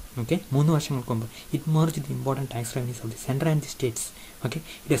India. Okay, 3 വർഷങ്ങൾക്ക് മുമ്പ് it merged the important tax revenues of the center and the states. Okay,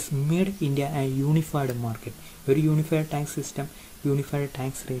 it has made India a unified market. ഒരു unified tax system, unified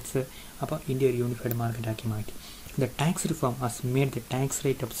tax rates. അപ്പോൾ India ഒരു unified മാർക്കറ്റാക്കി മാറ്റി. The tax reform has made the tax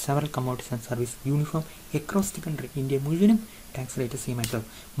rate of several commodities and services uniform across the country. India മുഴുവനും tax rate same ആയിട്ടുള്ളത്.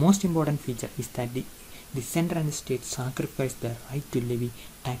 Most important feature is that the center and the state sacrifice their right to levy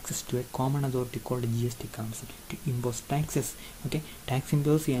taxes to a common authority called GST Council to impose taxes. Okay, tax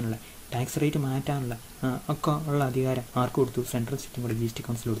impose ചെയ്യാനുള്ള tax rate മാറ്റാനുള്ള ഒക്കെ ഉള്ള അധികാരം ആർക്ക് കൊടുത്തു? Central സ്റ്റേറ്റും കൂടെ GST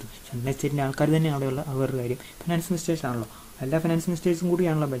council കൊടുത്തു. Central സ്റ്റേറ്റിൻ്റെ ആൾക്കാർ തന്നെ അവിടെയുള്ള അവരുടെ കാര്യം ഫിനാൻസ് മിനിസ്റ്റേഴ്സ് ആണല്ലോ, എല്ലാ ഫിനാൻസ് മിനിസ്റ്റേഴ്സും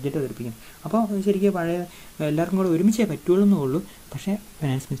കൂടിയാണല്ലോ ബഡ്ജറ്റ് അവതരിപ്പിക്കുന്നത്. അപ്പോൾ ശരിക്കും പഴയ എല്ലാവർക്കും കൂടെ ഒരുമിച്ചേ പറ്റുള്ളൂ എന്നുള്ളൂ. പക്ഷേ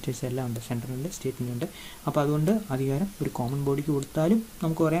ഫിനാൻസ് മിനിസ്റ്റേഴ്സ് എല്ലാം ഉണ്ട്, സെൻട്രലിൻ്റെ സ്റ്റേറ്റിൻ്റെ. അപ്പോൾ അതുകൊണ്ട് അധികാരം ഒരു കോമൺ ബോഡിക്ക് കൊടുത്താലും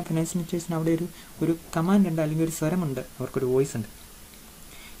നമുക്ക് പറയാം ഫിനാൻസ് മിനിസ്റ്റേഴ്സിന് അവിടെ ഒരു കമാൻഡ് ഉണ്ട്, അല്ലെങ്കിൽ ഒരു സ്വരമുണ്ട്, അവർക്കൊരു വോയിസ് ഉണ്ട്.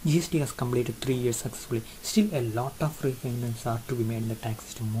 GST has completed 3 years successfully. Still, a lot of refinements are to be made in the tax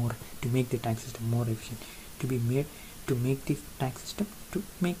system to make the tax system more efficient. To make the tax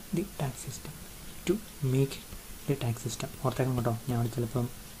system. ഓർത്തേക്കണം കേട്ടോ, ഞാൻ ചിലപ്പം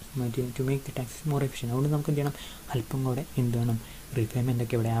to make the tax more efficient. അതുകൊണ്ട് നമുക്ക് എന്ത് ചെയ്യണം? അല്പം കൂടെ എന്ത് വേണം? റീപേയ്മെൻ്റ്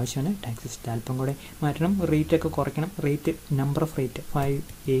ഒക്കെ ഇവിടെ ആവശ്യമാണ്. ടാക്സ് സിസ്റ്റം അല്പം കൂടെ മാറ്റണം, റേറ്റൊക്കെ കുറയ്ക്കണം. റേറ്റ് നമ്പർ ഓഫ് റേറ്റ് 5,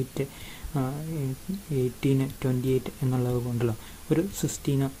 8, 18, 28 എന്നുള്ളത് കൊണ്ടല്ലോ ഒരു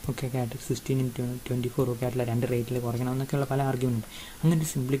 16 ഒക്കെ ആയിട്ട് 16, 24 ഒക്കെ ആയിട്ടുള്ള 2 റേറ്റിൽ കുറയ്ക്കണം എന്നൊക്കെയുള്ള പല ആർഗ്യുമെൻ്റ് ഉണ്ട്. അങ്ങനെ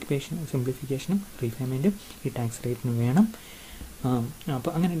സിംപ്ലിഫിക്കേഷനും റീപേയ്മെൻറ്റും ഈ ടാക്സ് റേറ്റിന് വേണം.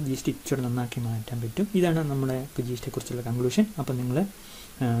 അപ്പോൾ അങ്ങനെ GST ഇച്ചിരി നന്നാക്കി മാറ്റാൻ പറ്റും. ഇതാണ് നമ്മുടെ GST കുറിച്ചുള്ള കൺക്ലൂഷൻ. അപ്പോൾ നിങ്ങൾ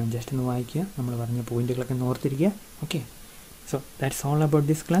ജസ്റ്റ് ഒന്ന് വായിക്കുക, നമ്മൾ പറഞ്ഞ പോയിന്റുകളൊക്കെ ഒന്ന് ഓർത്തിരിക്കുക. Okay, so that's all about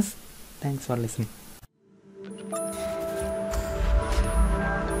this class. Thanks for listening.